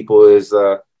out to people is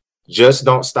just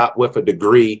don't stop with a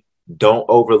degree. Don't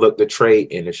overlook the trade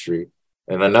industry.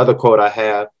 And another quote I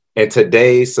have, in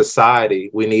today's society,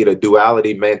 we need a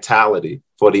duality mentality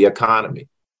for the economy.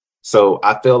 So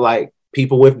I feel like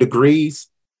people with degrees,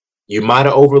 you might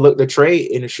have overlooked the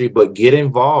trade industry, but get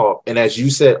involved. And as you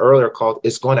said earlier, Carl,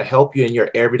 it's going to help you in your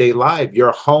everyday life,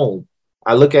 your home.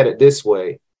 I look at it this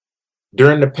way.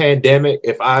 During the pandemic,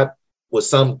 if I was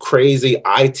some crazy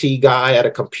IT guy at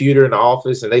a computer in the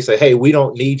office and they say, hey, we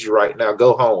don't need you right now,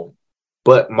 go home.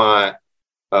 But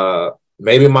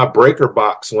maybe my breaker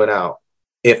box went out.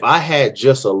 If I had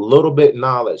just a little bit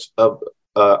knowledge of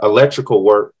electrical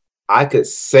work, I could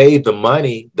save the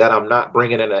money that I'm not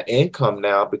bringing in an income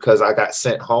now because I got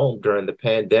sent home during the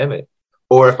pandemic.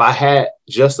 Or if I had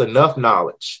just enough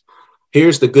knowledge,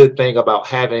 here's the good thing about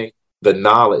having the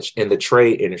knowledge in the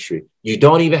trade industry. You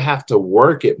don't even have to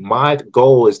work it. My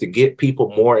goal is to get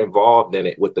people more involved in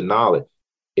it with the knowledge.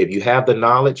 If you have the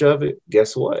knowledge of it,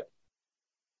 guess what?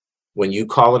 When you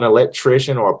call an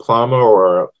electrician or a plumber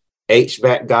or a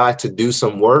HVAC guy to do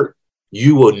some work,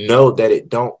 you will know that it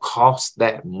don't cost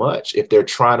that much if they're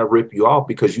trying to rip you off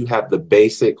because you have the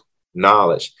basic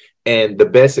knowledge. And the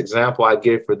best example I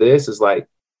give for this is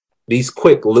these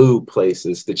quick lube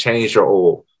places to change your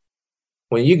oil.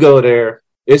 When you go there,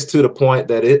 it's to the point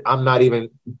that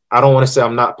I don't want to say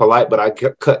I'm not polite, but I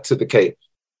cut to the cake.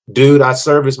 Dude, I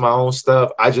service my own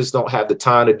stuff. I just don't have the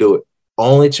time to do it.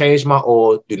 Only change my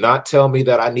oil. Do not tell me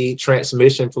that I need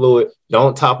transmission fluid.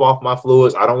 Don't top off my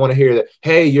fluids. I don't want to hear that.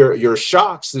 Hey, your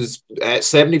shocks is at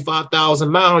 75,000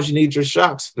 miles. You need your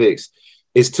shocks fixed.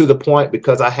 It's to the point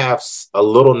because I have a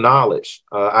little knowledge.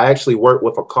 I actually worked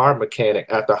with a car mechanic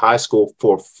after high school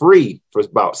for free for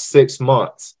about 6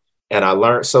 months. And I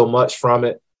learned so much from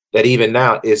it that even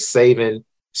now it's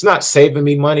not saving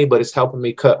me money, but it's helping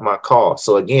me cut my costs.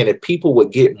 So again, if people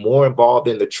would get more involved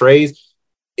in the trades,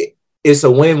 it's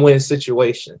a win-win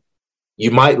situation.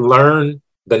 You might learn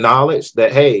the knowledge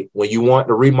that, hey, when you want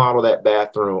to remodel that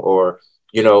bathroom or,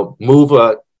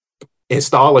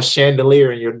 install a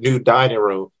chandelier in your new dining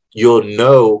room, you'll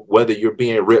know whether you're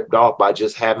being ripped off by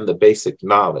just having the basic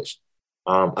knowledge.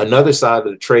 Another side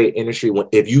of the trade industry,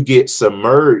 if you get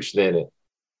submerged in it,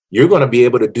 you're going to be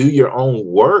able to do your own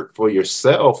work for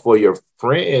yourself, for your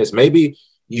friends. Maybe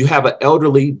you have an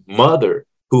elderly mother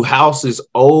whose house is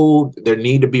old, there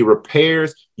need to be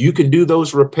repairs. You can do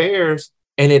those repairs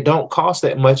and it don't cost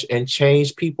that much and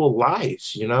change people's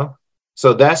lives,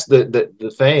 So that's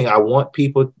the thing. I want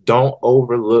people, don't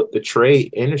overlook the trade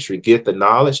industry, get the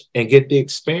knowledge and get the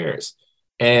experience.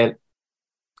 And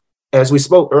as we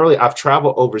spoke earlier, I've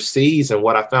traveled overseas, and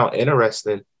what I found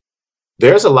interesting,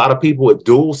 there's a lot of people with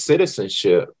dual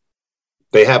citizenship.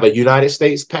 They have a United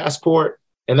States passport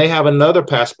and they have another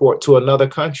passport to another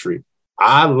country.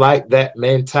 I like that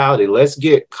mentality. Let's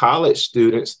get college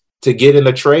students to get in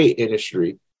the trade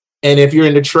industry. And if you're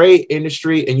in the trade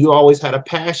industry and you always had a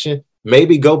passion,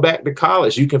 maybe go back to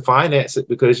college. You can finance it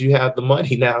because you have the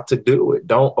money now to do it.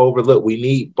 Don't overlook. We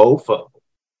need both of them.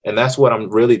 And that's what I'm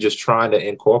really just trying to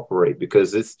incorporate,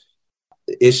 because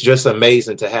it's just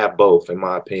amazing to have both, in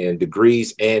my opinion,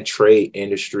 degrees and trade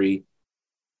industry.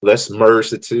 Let's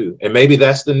merge the two. And maybe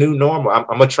that's the new normal. I'm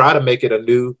going to try to make it a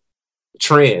new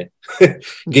trend.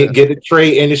 get the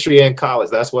trade industry and college.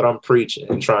 That's what I'm preaching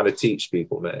and trying to teach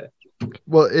people, man.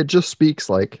 Well, it just speaks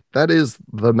like that is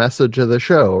the message of the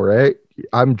show, right?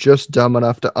 I'm just dumb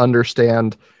enough to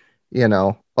understand,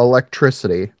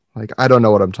 electricity. Like, I don't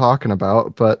know what I'm talking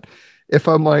about, but if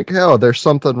I'm like, oh, there's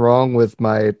something wrong with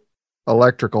my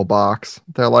electrical box,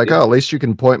 they're like, oh, at least you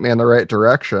can point me in the right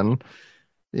direction.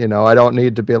 I don't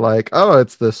need to be like, oh,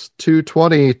 it's this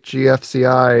 220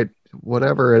 GFCI,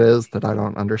 whatever it is, that I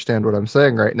don't understand what I'm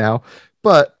saying right now.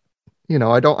 But,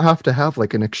 I don't have to have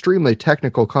like an extremely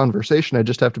technical conversation. I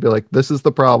just have to be like, this is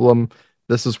the problem.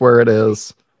 This is where it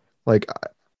is. Like,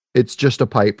 it's just a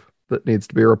pipe that needs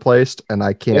to be replaced, and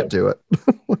I can't do it.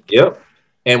 Yep.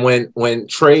 And when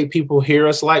trade people hear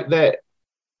us like that,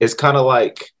 it's kind of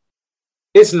like,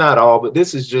 it's not all, but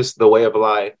this is just the way of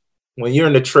life. When you're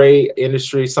in the trade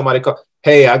industry, somebody call,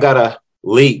 hey, I got a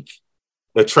leak.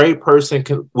 The trade person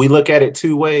we look at it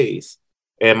two ways.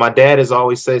 And my dad has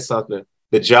always said something: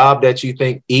 the job that you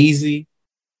think easy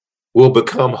will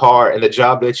become hard, and the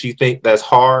job that you think that's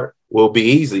hard will be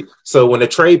easy. So when the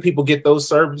trade people get those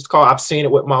service calls, I've seen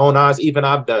it with my own eyes. Even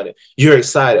I've done it. You're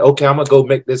excited. Okay, I'm going to go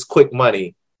make this quick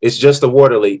money. It's just a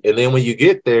water leak. And then when you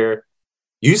get there,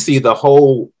 you see the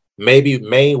whole maybe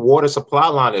main water supply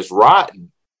line is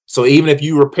rotten. So even if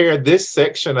you repair this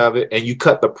section of it and you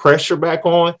cut the pressure back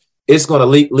on, it's going to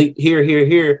leak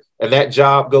here. And that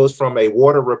job goes from a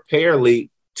water repair leak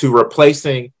to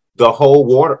replacing the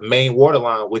whole main water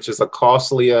line, which is a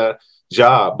costly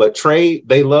job. But trade,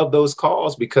 they love those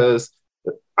calls because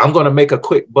I'm going to make a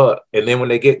quick buck. And then when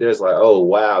they get there, it's like, oh,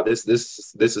 wow, this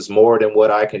is more than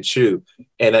what I can chew.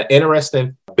 And an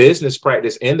interesting business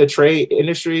practice in the trade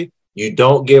industry, you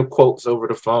don't give quotes over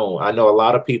the phone. I know a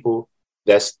lot of people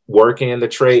that's working in the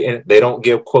trade and they don't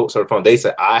give quotes over the phone. They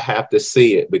say, I have to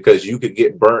see it, because you could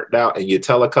get burnt out. And you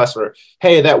tell a customer,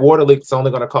 hey, that water leak is only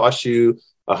going to cost you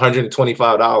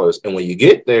 $125. And when you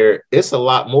get there, it's a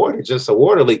lot more than just a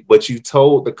water leak. But you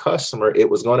told the customer it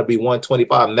was going to be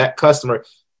 $125. And that customer,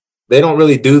 they don't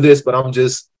really do this, but I'm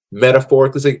just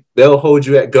metaphorically saying, they'll hold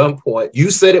you at gunpoint. You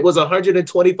said it was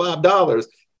 $125.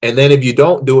 And then if you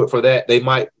don't do it for that, they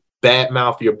might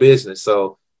badmouth your business.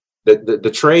 So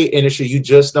the trade industry, you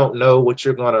just don't know what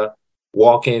you're going to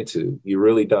walk into. You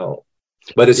really don't.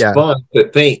 But it's fun to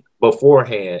think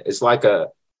beforehand. It's like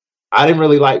I didn't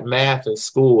really like math in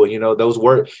school. Those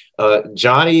words.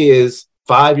 Johnny is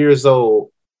 5 years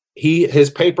old.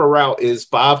 His paper route is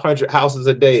 500 houses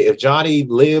a day. If Johnny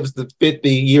lives to 50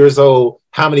 years old,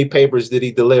 how many papers did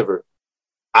he deliver?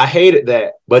 I hated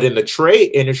that. But in the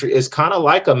trade industry, it's kind of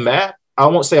like a math. I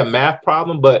won't say a math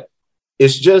problem, but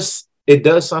it's just, it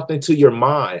does something to your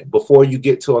mind before you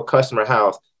get to a customer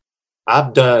house.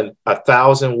 I've done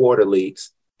 1,000 water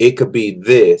leaks. It could be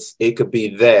this, it could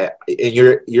be that. And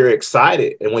you're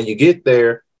excited. And when you get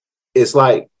there, it's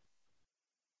like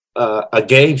a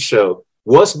game show.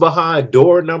 What's behind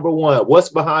door number one? What's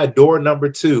behind door number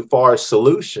two far as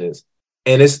solutions?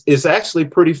 And it's actually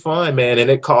pretty fun, man. And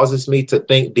it causes me to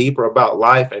think deeper about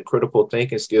life and critical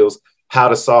thinking skills, how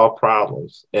to solve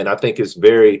problems. And I think it's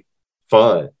very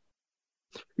fun.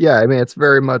 Yeah, I mean, it's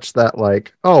very much that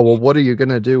like, oh, well, what are you going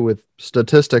to do with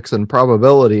statistics and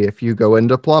probability if you go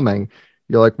into plumbing?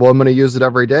 You're like, well, I'm going to use it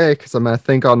every day because I'm going to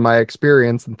think on my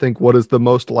experience and think what is the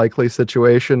most likely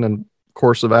situation and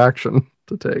course of action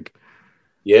to take.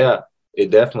 Yeah. It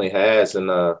definitely has. And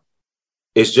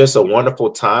it's just a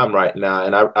wonderful time right now.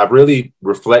 And I really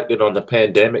reflected on the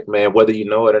pandemic, man, whether you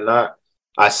know it or not.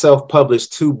 I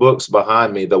self-published 2 books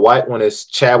behind me. The white one is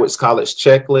Chadwick's College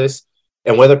Checklist.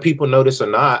 And whether people notice or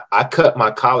not, I cut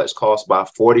my college costs by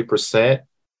 40%.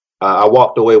 I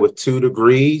walked away with 2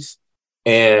 degrees.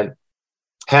 And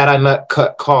had I not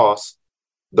cut costs,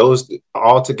 those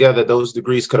altogether, those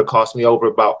degrees could have cost me over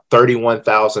about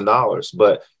 $31,000.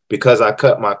 But because I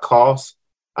cut my costs,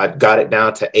 I got it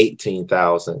down to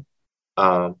 18,000.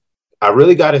 I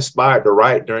really got inspired to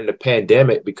write during the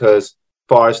pandemic because, as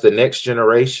far as the next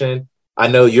generation, I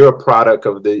know you're a product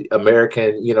of the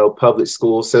American, public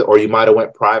schools, or you might have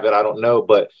went private. I don't know,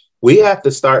 but we have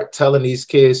to start telling these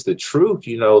kids the truth.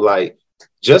 Like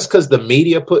just because the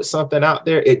media puts something out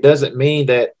there, it doesn't mean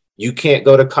that you can't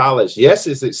go to college. Yes,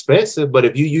 it's expensive, but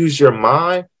if you use your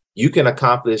mind, you can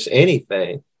accomplish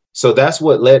anything. So that's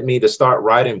what led me to start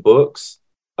writing books.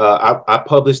 I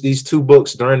published these 2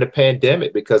 books during the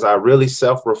pandemic because I really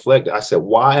self-reflected. I said,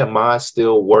 why am I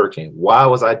still working? Why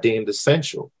was I deemed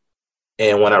essential?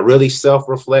 And when I really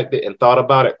self-reflected and thought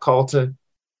about it, Carlton,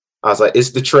 I was like,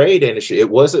 it's the trade industry. It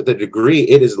wasn't the degree.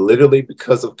 It is literally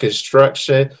because of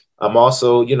construction. I'm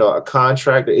also, a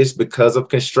contractor. It's because of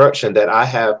construction that I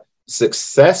have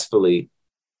successfully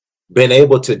been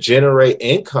able to generate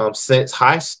income since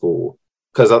high school.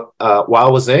 Because while I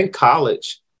was in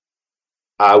college,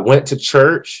 I went to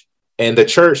church, and the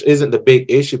church isn't the big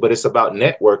issue, but it's about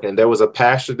networking. There was a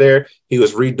pastor there. He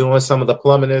was redoing some of the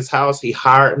plumbing in his house. He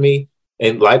hired me.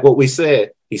 And like what we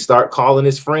said, he started calling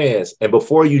his friends. And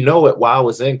before you know it, while I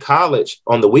was in college,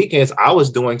 on the weekends, I was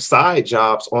doing side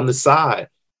jobs on the side.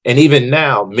 And even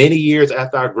now, many years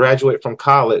after I graduate from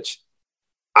college,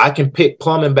 I can pick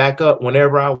plumbing back up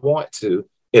whenever I want to.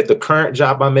 If the current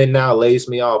job I'm in now lays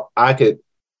me off, I could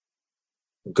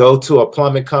go to a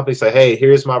plumbing company, say, hey,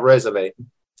 here's my resume.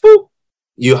 Boop,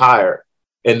 you hire.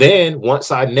 And then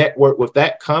once I network with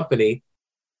that company,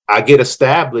 I get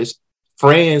established.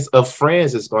 Friends of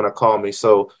friends is going to call me.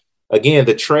 So again,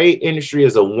 the trade industry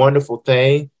is a wonderful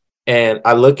thing. And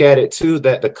I look at it too,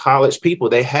 that the college people,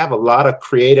 they have a lot of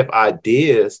creative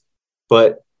ideas,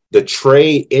 but the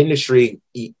trade industry,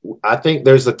 I think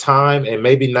there's a time, and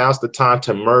maybe now's the time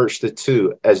to merge the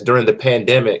two. As during the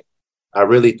pandemic, I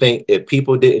really think if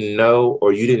people didn't know,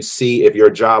 or you didn't see if your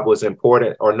job was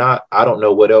important or not, I don't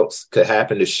know what else could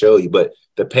happen to show you. But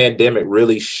the pandemic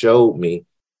really showed me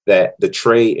that the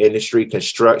trade industry,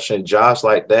 construction, jobs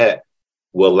like that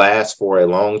will last for a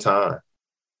long time.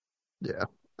 Yeah,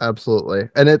 absolutely.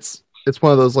 And it's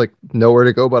one of those like nowhere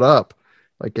to go but up.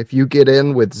 Like if you get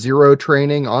in with zero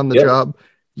training on the Yep. job,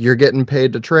 you're getting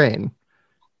paid to train.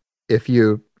 If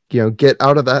you get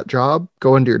out of that job,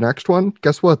 go into your next one,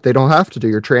 guess what? They don't have to do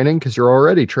your training because you're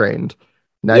already trained.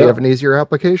 Now you have Yep. an easier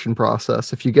application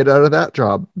process. If you get out of that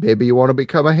job, maybe you want to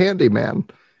become a handyman.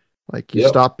 Like you Yep.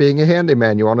 stop being a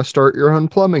handyman, you want to start your own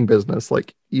plumbing business.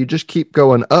 Like you just keep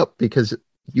going up because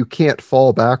you can't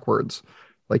fall backwards.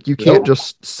 Like you can't Nope.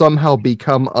 just somehow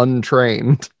become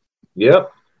untrained. Yep.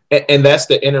 And that's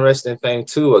the interesting thing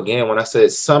too. Again, when I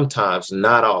said sometimes,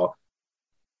 not all.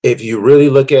 If you really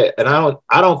look at, and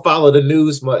I don't follow the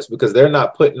news much because they're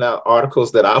not putting out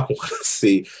articles that I want to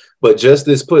see, but just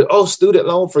this student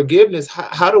loan forgiveness.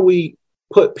 How do we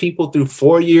put people through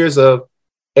 4 years of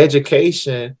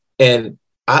education? And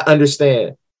I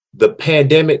understand the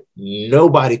pandemic,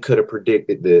 nobody could have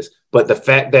predicted this, but the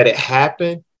fact that it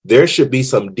happened, there should be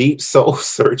some deep soul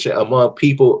searching among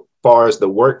people as far as the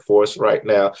workforce right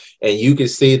now. And you can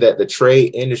see that the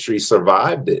trade industry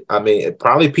survived it. I mean,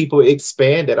 probably people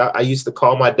expanded. I used to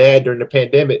call my dad during the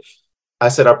pandemic. I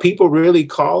said, are people really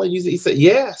calling you? He said,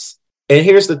 yes. And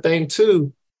here's the thing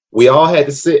too. We all had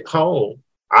to sit home.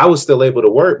 I was still able to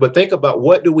work, but think about,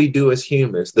 what do we do as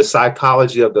humans? The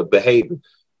psychology of the behavior.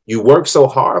 You work so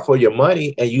hard for your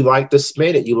money and you like to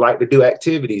spend it. You like to do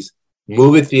activities.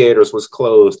 Movie theaters was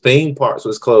closed. Theme parks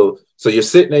was closed. So you're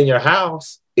sitting in your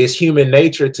house. It's human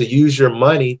nature to use your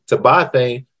money to buy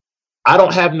things. I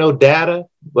don't have no data,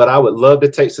 but I would love to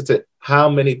take to how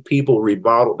many people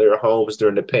remodeled their homes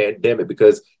during the pandemic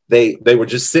because they were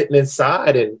just sitting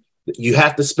inside, and you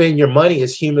have to spend your money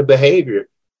as human behavior.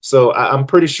 So I'm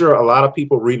pretty sure a lot of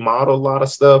people remodeled a lot of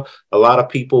stuff. A lot of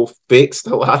people fixed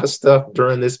a lot of stuff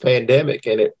during this pandemic,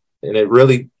 and it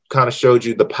really kind of showed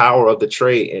you the power of the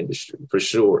trade industry for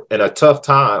sure. And a tough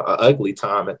time, an ugly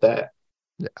time at that.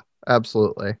 Yeah,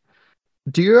 absolutely.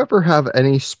 Do you ever have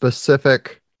any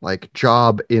specific like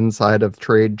job inside of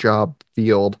trade job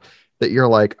field that you're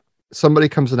like, somebody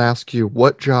comes and asks you,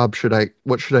 what should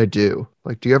I do?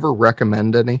 Like, do you ever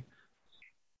recommend any?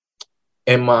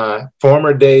 In my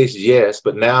former days, yes,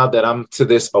 but now that I'm to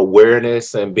this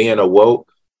awareness and being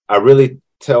awoke, I really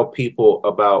tell people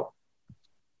about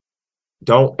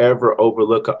don't ever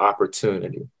overlook an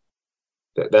opportunity.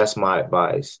 That's my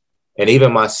advice. And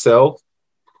even myself,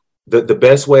 the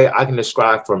best way I can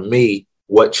describe for me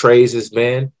what trades has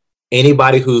been,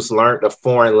 anybody who's learned a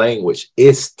foreign language,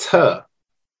 it's tough.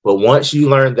 But once you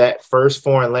learn that first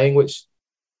foreign language,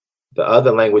 the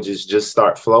other languages just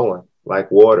start flowing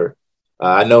like water.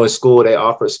 I know in school they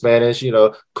offer Spanish,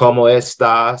 como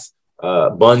estas,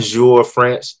 bonjour,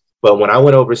 French. But when I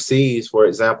went overseas, for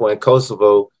example, in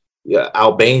Kosovo,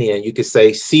 Albanian, you could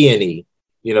say CNE,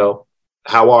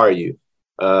 how are you?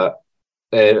 And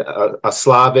a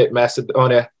Slavic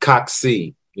Macedonia,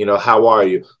 kaksi, how are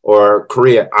you? Or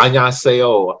Korea,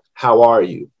 annyeonghaseyo, how are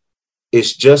you?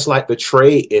 It's just like the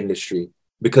trade industry,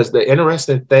 because the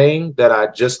interesting thing that I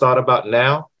just thought about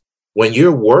now, when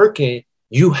you're working,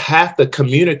 you have to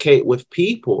communicate with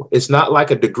people. It's not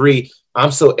like a degree.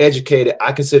 I'm so educated,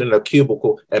 I can sit in a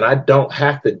cubicle and I don't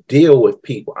have to deal with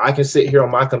people. I can sit here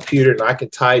on my computer and I can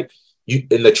type.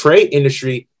 In the trade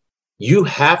industry, you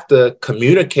have to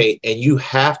communicate and you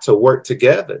have to work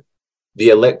together. The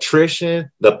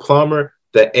electrician, the plumber,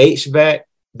 the HVAC,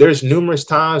 there's numerous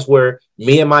times where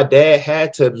me and my dad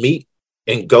had to meet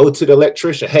and go to the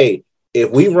electrician. Hey,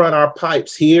 if we run our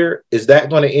pipes here, is that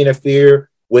going to interfere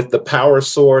with the power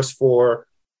source for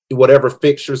whatever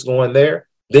fixtures going there?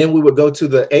 Then we would go to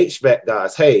the HVAC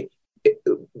guys. Hey,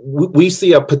 we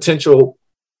see a potential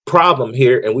problem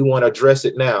here and we want to address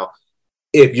it now.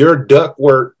 If your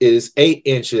ductwork is 8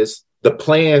 inches, the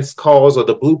plans calls or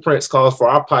the blueprints calls for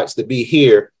our pipes to be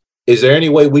here. Is there any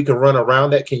way we can run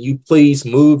around that? Can you please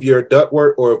move your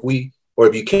ductwork? Or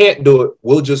if you can't do it,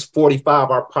 we'll just 45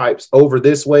 our pipes over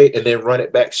this way and then run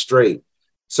it back straight.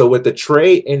 So with the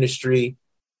trade industry,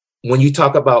 when you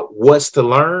talk about what's to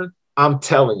learn, I'm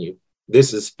telling you,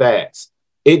 this is facts.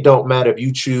 It don't matter if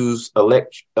you choose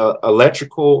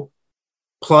electrical,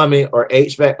 plumbing, or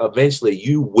HVAC. Eventually,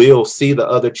 you will see the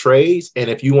other trades. And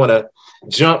if you want to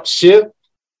jump ship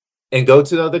and go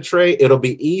to the other trade, it'll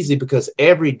be easy because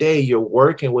every day you're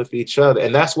working with each other.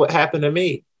 And that's what happened to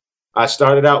me. I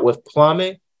started out with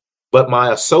plumbing, but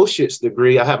my associate's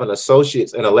degree, I have an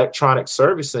associate's in electronic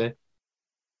servicing.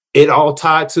 It all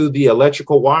tied to the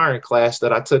electrical wiring class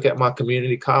that I took at my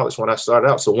community college when I started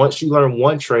out. So once you learn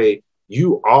one trade,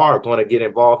 you are going to get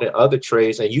involved in other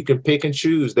trades and you can pick and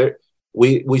choose.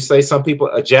 We say some people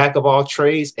a jack of all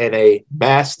trades and a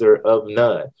master of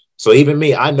none. So even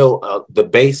me, I know the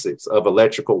basics of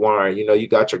electrical wiring. You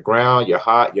got your ground, your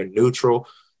hot, your neutral.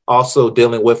 Also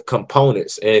dealing with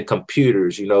components and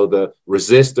computers, the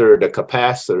resistor, the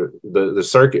capacitor, the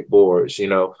circuit boards,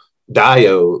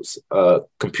 diodes,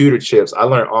 computer chips. I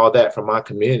learned all that from my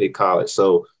community college.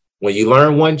 So when you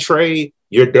learn one trade,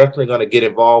 you're definitely going to get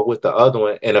involved with the other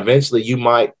one. And eventually you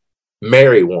might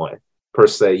marry one per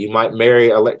se. You might marry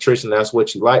an electrician. That's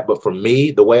what you like. But for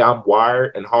me, the way I'm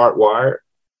wired and hardwired,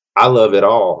 I love it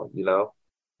all,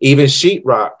 even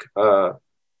sheetrock.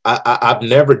 I've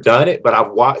never done it, but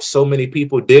I've watched so many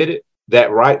people did it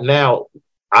that right now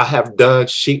I have done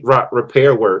sheetrock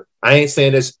repair work. I ain't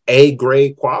saying it's A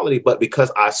grade quality, but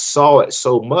because I saw it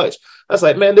so much, I was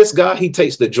like, man, this guy, he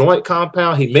takes the joint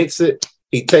compound, he makes it,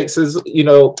 he takes his,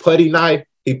 putty knife,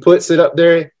 he puts it up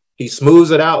there, he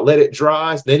smooths it out, let it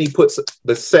dry. Then he puts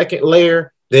the second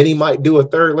layer, then he might do a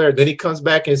third layer, then he comes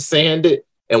back and sand it.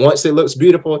 And once it looks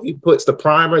beautiful, he puts the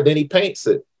primer, then he paints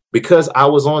it. Because I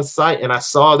was on site and I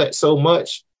saw that so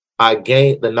much, I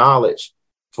gained the knowledge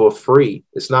for free.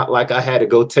 It's not like I had to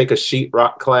go take a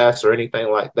sheetrock class or anything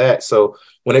like that. So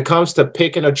when it comes to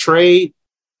picking a trade,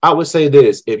 I would say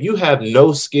this: if you have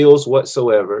no skills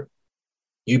whatsoever,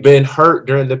 you've been hurt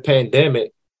during the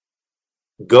pandemic,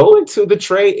 go into the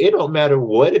trade. It don't matter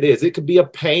what it is. It could be a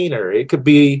painter. It could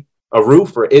be a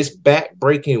roofer. It's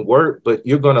back-breaking work, but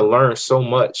you're going to learn so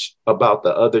much about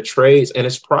the other trades, and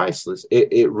it's priceless.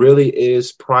 It really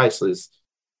is priceless,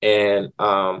 and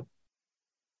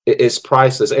it's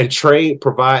priceless. And trade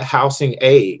provide housing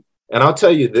aid. And I'll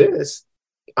tell you this: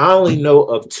 I only know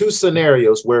of 2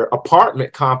 scenarios where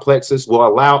apartment complexes will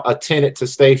allow a tenant to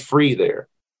stay free there.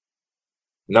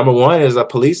 Number one is a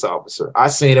police officer. I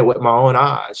seen it with my own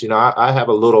eyes. I have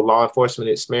a little law enforcement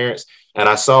experience, and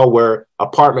I saw where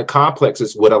apartment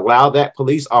complexes would allow that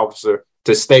police officer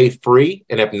to stay free.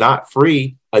 And if not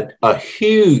free, a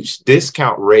huge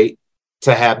discount rate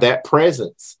to have that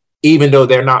presence, even though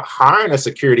they're not hiring a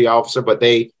security officer, but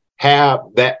they have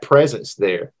that presence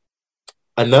there.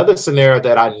 Another scenario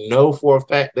that I know for a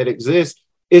fact that exists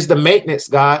is the maintenance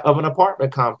guy of an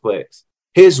apartment complex.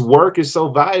 his work is so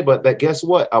valuable that guess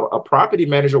what? A property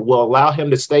manager will allow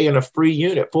him to stay in a free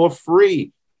unit for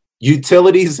free,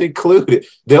 utilities included.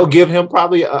 They'll give him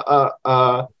probably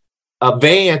a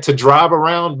van to drive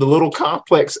around the little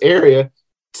complex area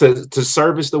to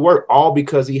service the work, all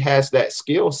because he has that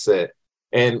skill set.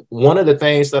 And one of the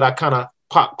things that I kind of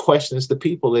pop questions to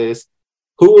people is,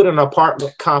 who would an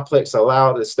apartment complex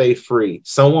allow to stay free?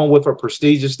 Someone with a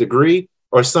prestigious degree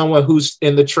or someone who's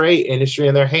in the trade industry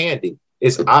and they're handy?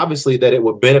 It's obviously that it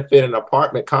would benefit an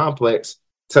apartment complex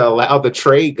to allow the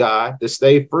trade guy to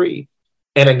stay free.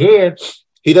 And again,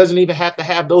 he doesn't even have to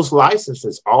have those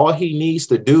licenses. All he needs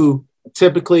to do,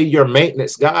 typically your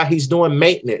maintenance guy, he's doing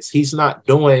maintenance. He's not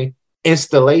doing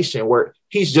installation work.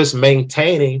 He's just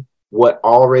maintaining what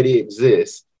already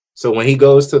exists. So when he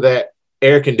goes to that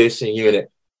air conditioning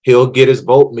unit, he'll get his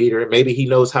voltmeter. Maybe he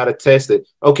knows how to test it.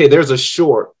 Okay, there's a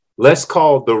short. Let's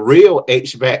call the real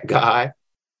HVAC guy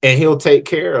and he'll take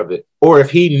care of it. Or if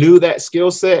he knew that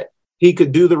skill set, he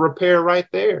could do the repair right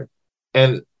there.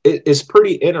 And it's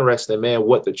pretty interesting, man,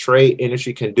 what the trade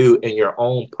industry can do in your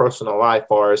own personal life as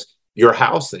far as your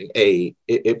housing aid.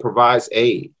 It provides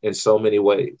aid in so many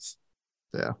ways.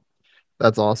 Yeah,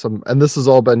 that's awesome. And this has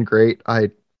all been great.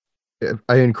 I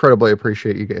incredibly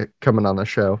appreciate you coming on the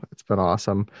show. It's been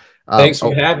awesome. Thanks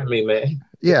for having me, man.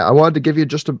 Yeah, I wanted to give you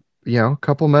just a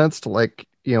couple minutes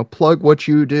to plug what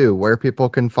you do, where people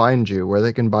can find you, where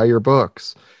they can buy your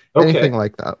books, anything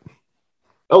like that.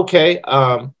 Okay.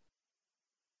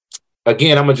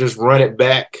 Again, I'm going to just run it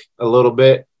back a little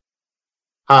bit.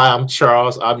 Hi, I'm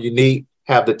Charles. I'm unique,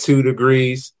 have the 2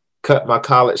 degrees, cut my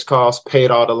college costs,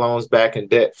 paid all the loans back and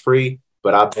debt free,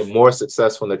 but I've been more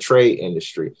successful in the trade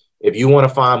industry. If you want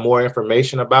to find more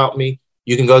information about me,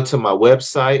 you can go to my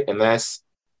website, and that's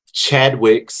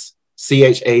Chadwicks,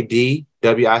 CHADWICKS,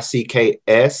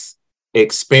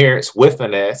 experience with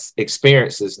an S,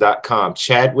 experiences.com,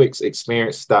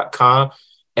 chadwicksexperience.com.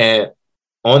 And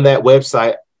on that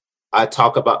website, I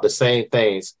talk about the same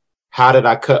things. How did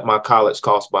I cut my college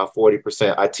costs by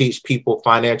 40%? I teach people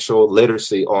financial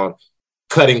literacy on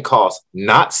cutting costs,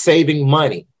 not saving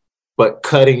money, but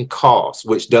cutting costs,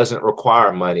 which doesn't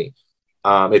require money.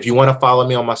 If you want to follow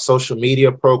me on my social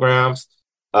media programs,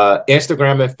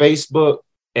 Instagram and Facebook,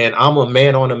 and I'm a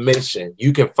man on a mission.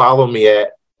 You can follow me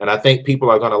at, and I think people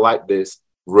are going to like this,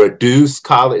 reduce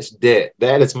college debt.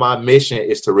 That is my mission,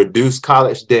 is to reduce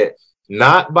college debt,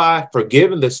 not by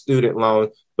forgiving the student loan,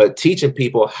 but teaching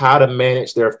people how to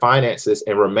manage their finances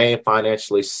and remain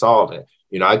financially solvent.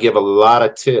 I give a lot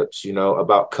of tips,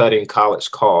 about cutting college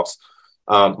costs.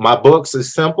 My books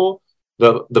is simple.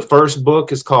 The first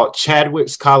book is called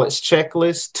Chadwick's College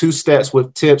Checklist, 2 steps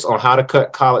with tips on how to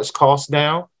cut college costs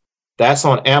down. That's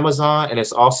on Amazon, and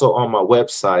it's also on my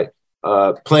website.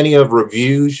 Plenty of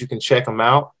reviews. You can check them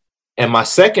out. And my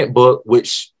second book,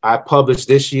 which I published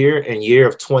this year in year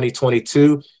of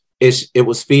 2022, it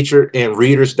was featured in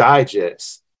Reader's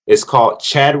Digest. It's called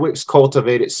Chadwick's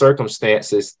Cultivated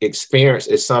Circumstances, Experience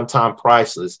is Sometimes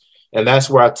Priceless. And that's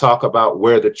where I talk about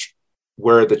where the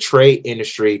trade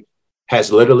industry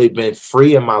has literally been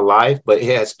free in my life, but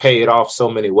it has paid off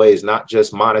so many ways, not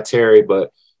just monetary,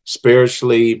 but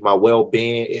spiritually, my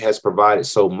well-being. It has provided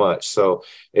so much. So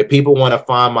if people want to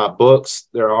find my books,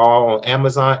 they're all on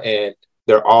Amazon, and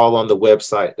they're all on the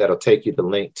website. That'll take you the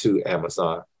link to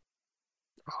Amazon.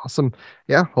 Awesome.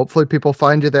 Yeah, hopefully people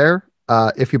find you there.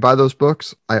 If you buy those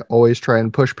books, I always try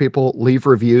and push people, leave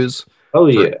reviews.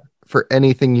 For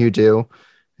anything you do.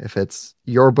 If it's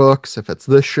your books, if it's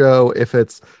this show, if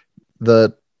it's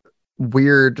the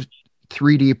weird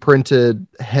 3D printed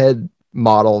head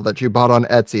model that you bought on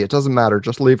Etsy, it doesn't matter.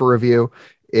 Just leave a review.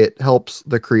 It helps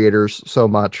the creators so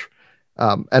much.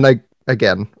 And I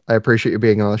appreciate you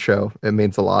being on the show. It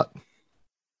means a lot.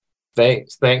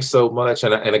 Thanks so much.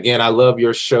 And again, I love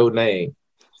your show name.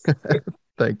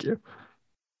 Thank you.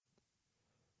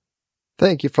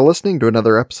 Thank you for listening to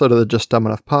another episode of the Just Dumb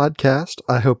Enough podcast.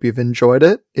 I hope you've enjoyed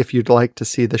it. If you'd like to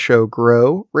see the show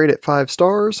grow, rate it 5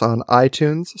 stars on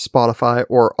iTunes, Spotify,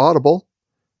 or Audible.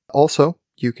 Also,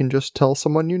 you can just tell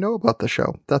someone you know about the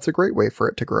show. That's a great way for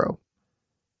it to grow.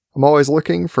 I'm always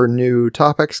looking for new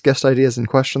topics, guest ideas, and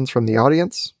questions from the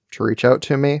audience. To reach out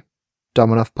to me,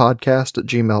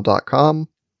 dumbenoughpodcast@gmail.com,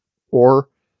 or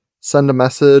send a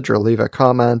message or leave a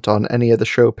comment on any of the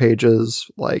show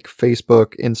pages like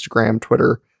Facebook, Instagram,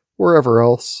 Twitter, wherever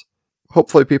else.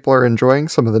 Hopefully people are enjoying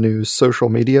some of the new social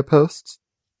media posts.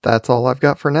 That's all I've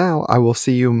got for now. I will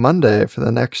see you Monday for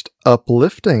the next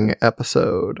uplifting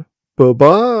episode.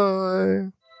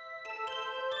 Bye-bye!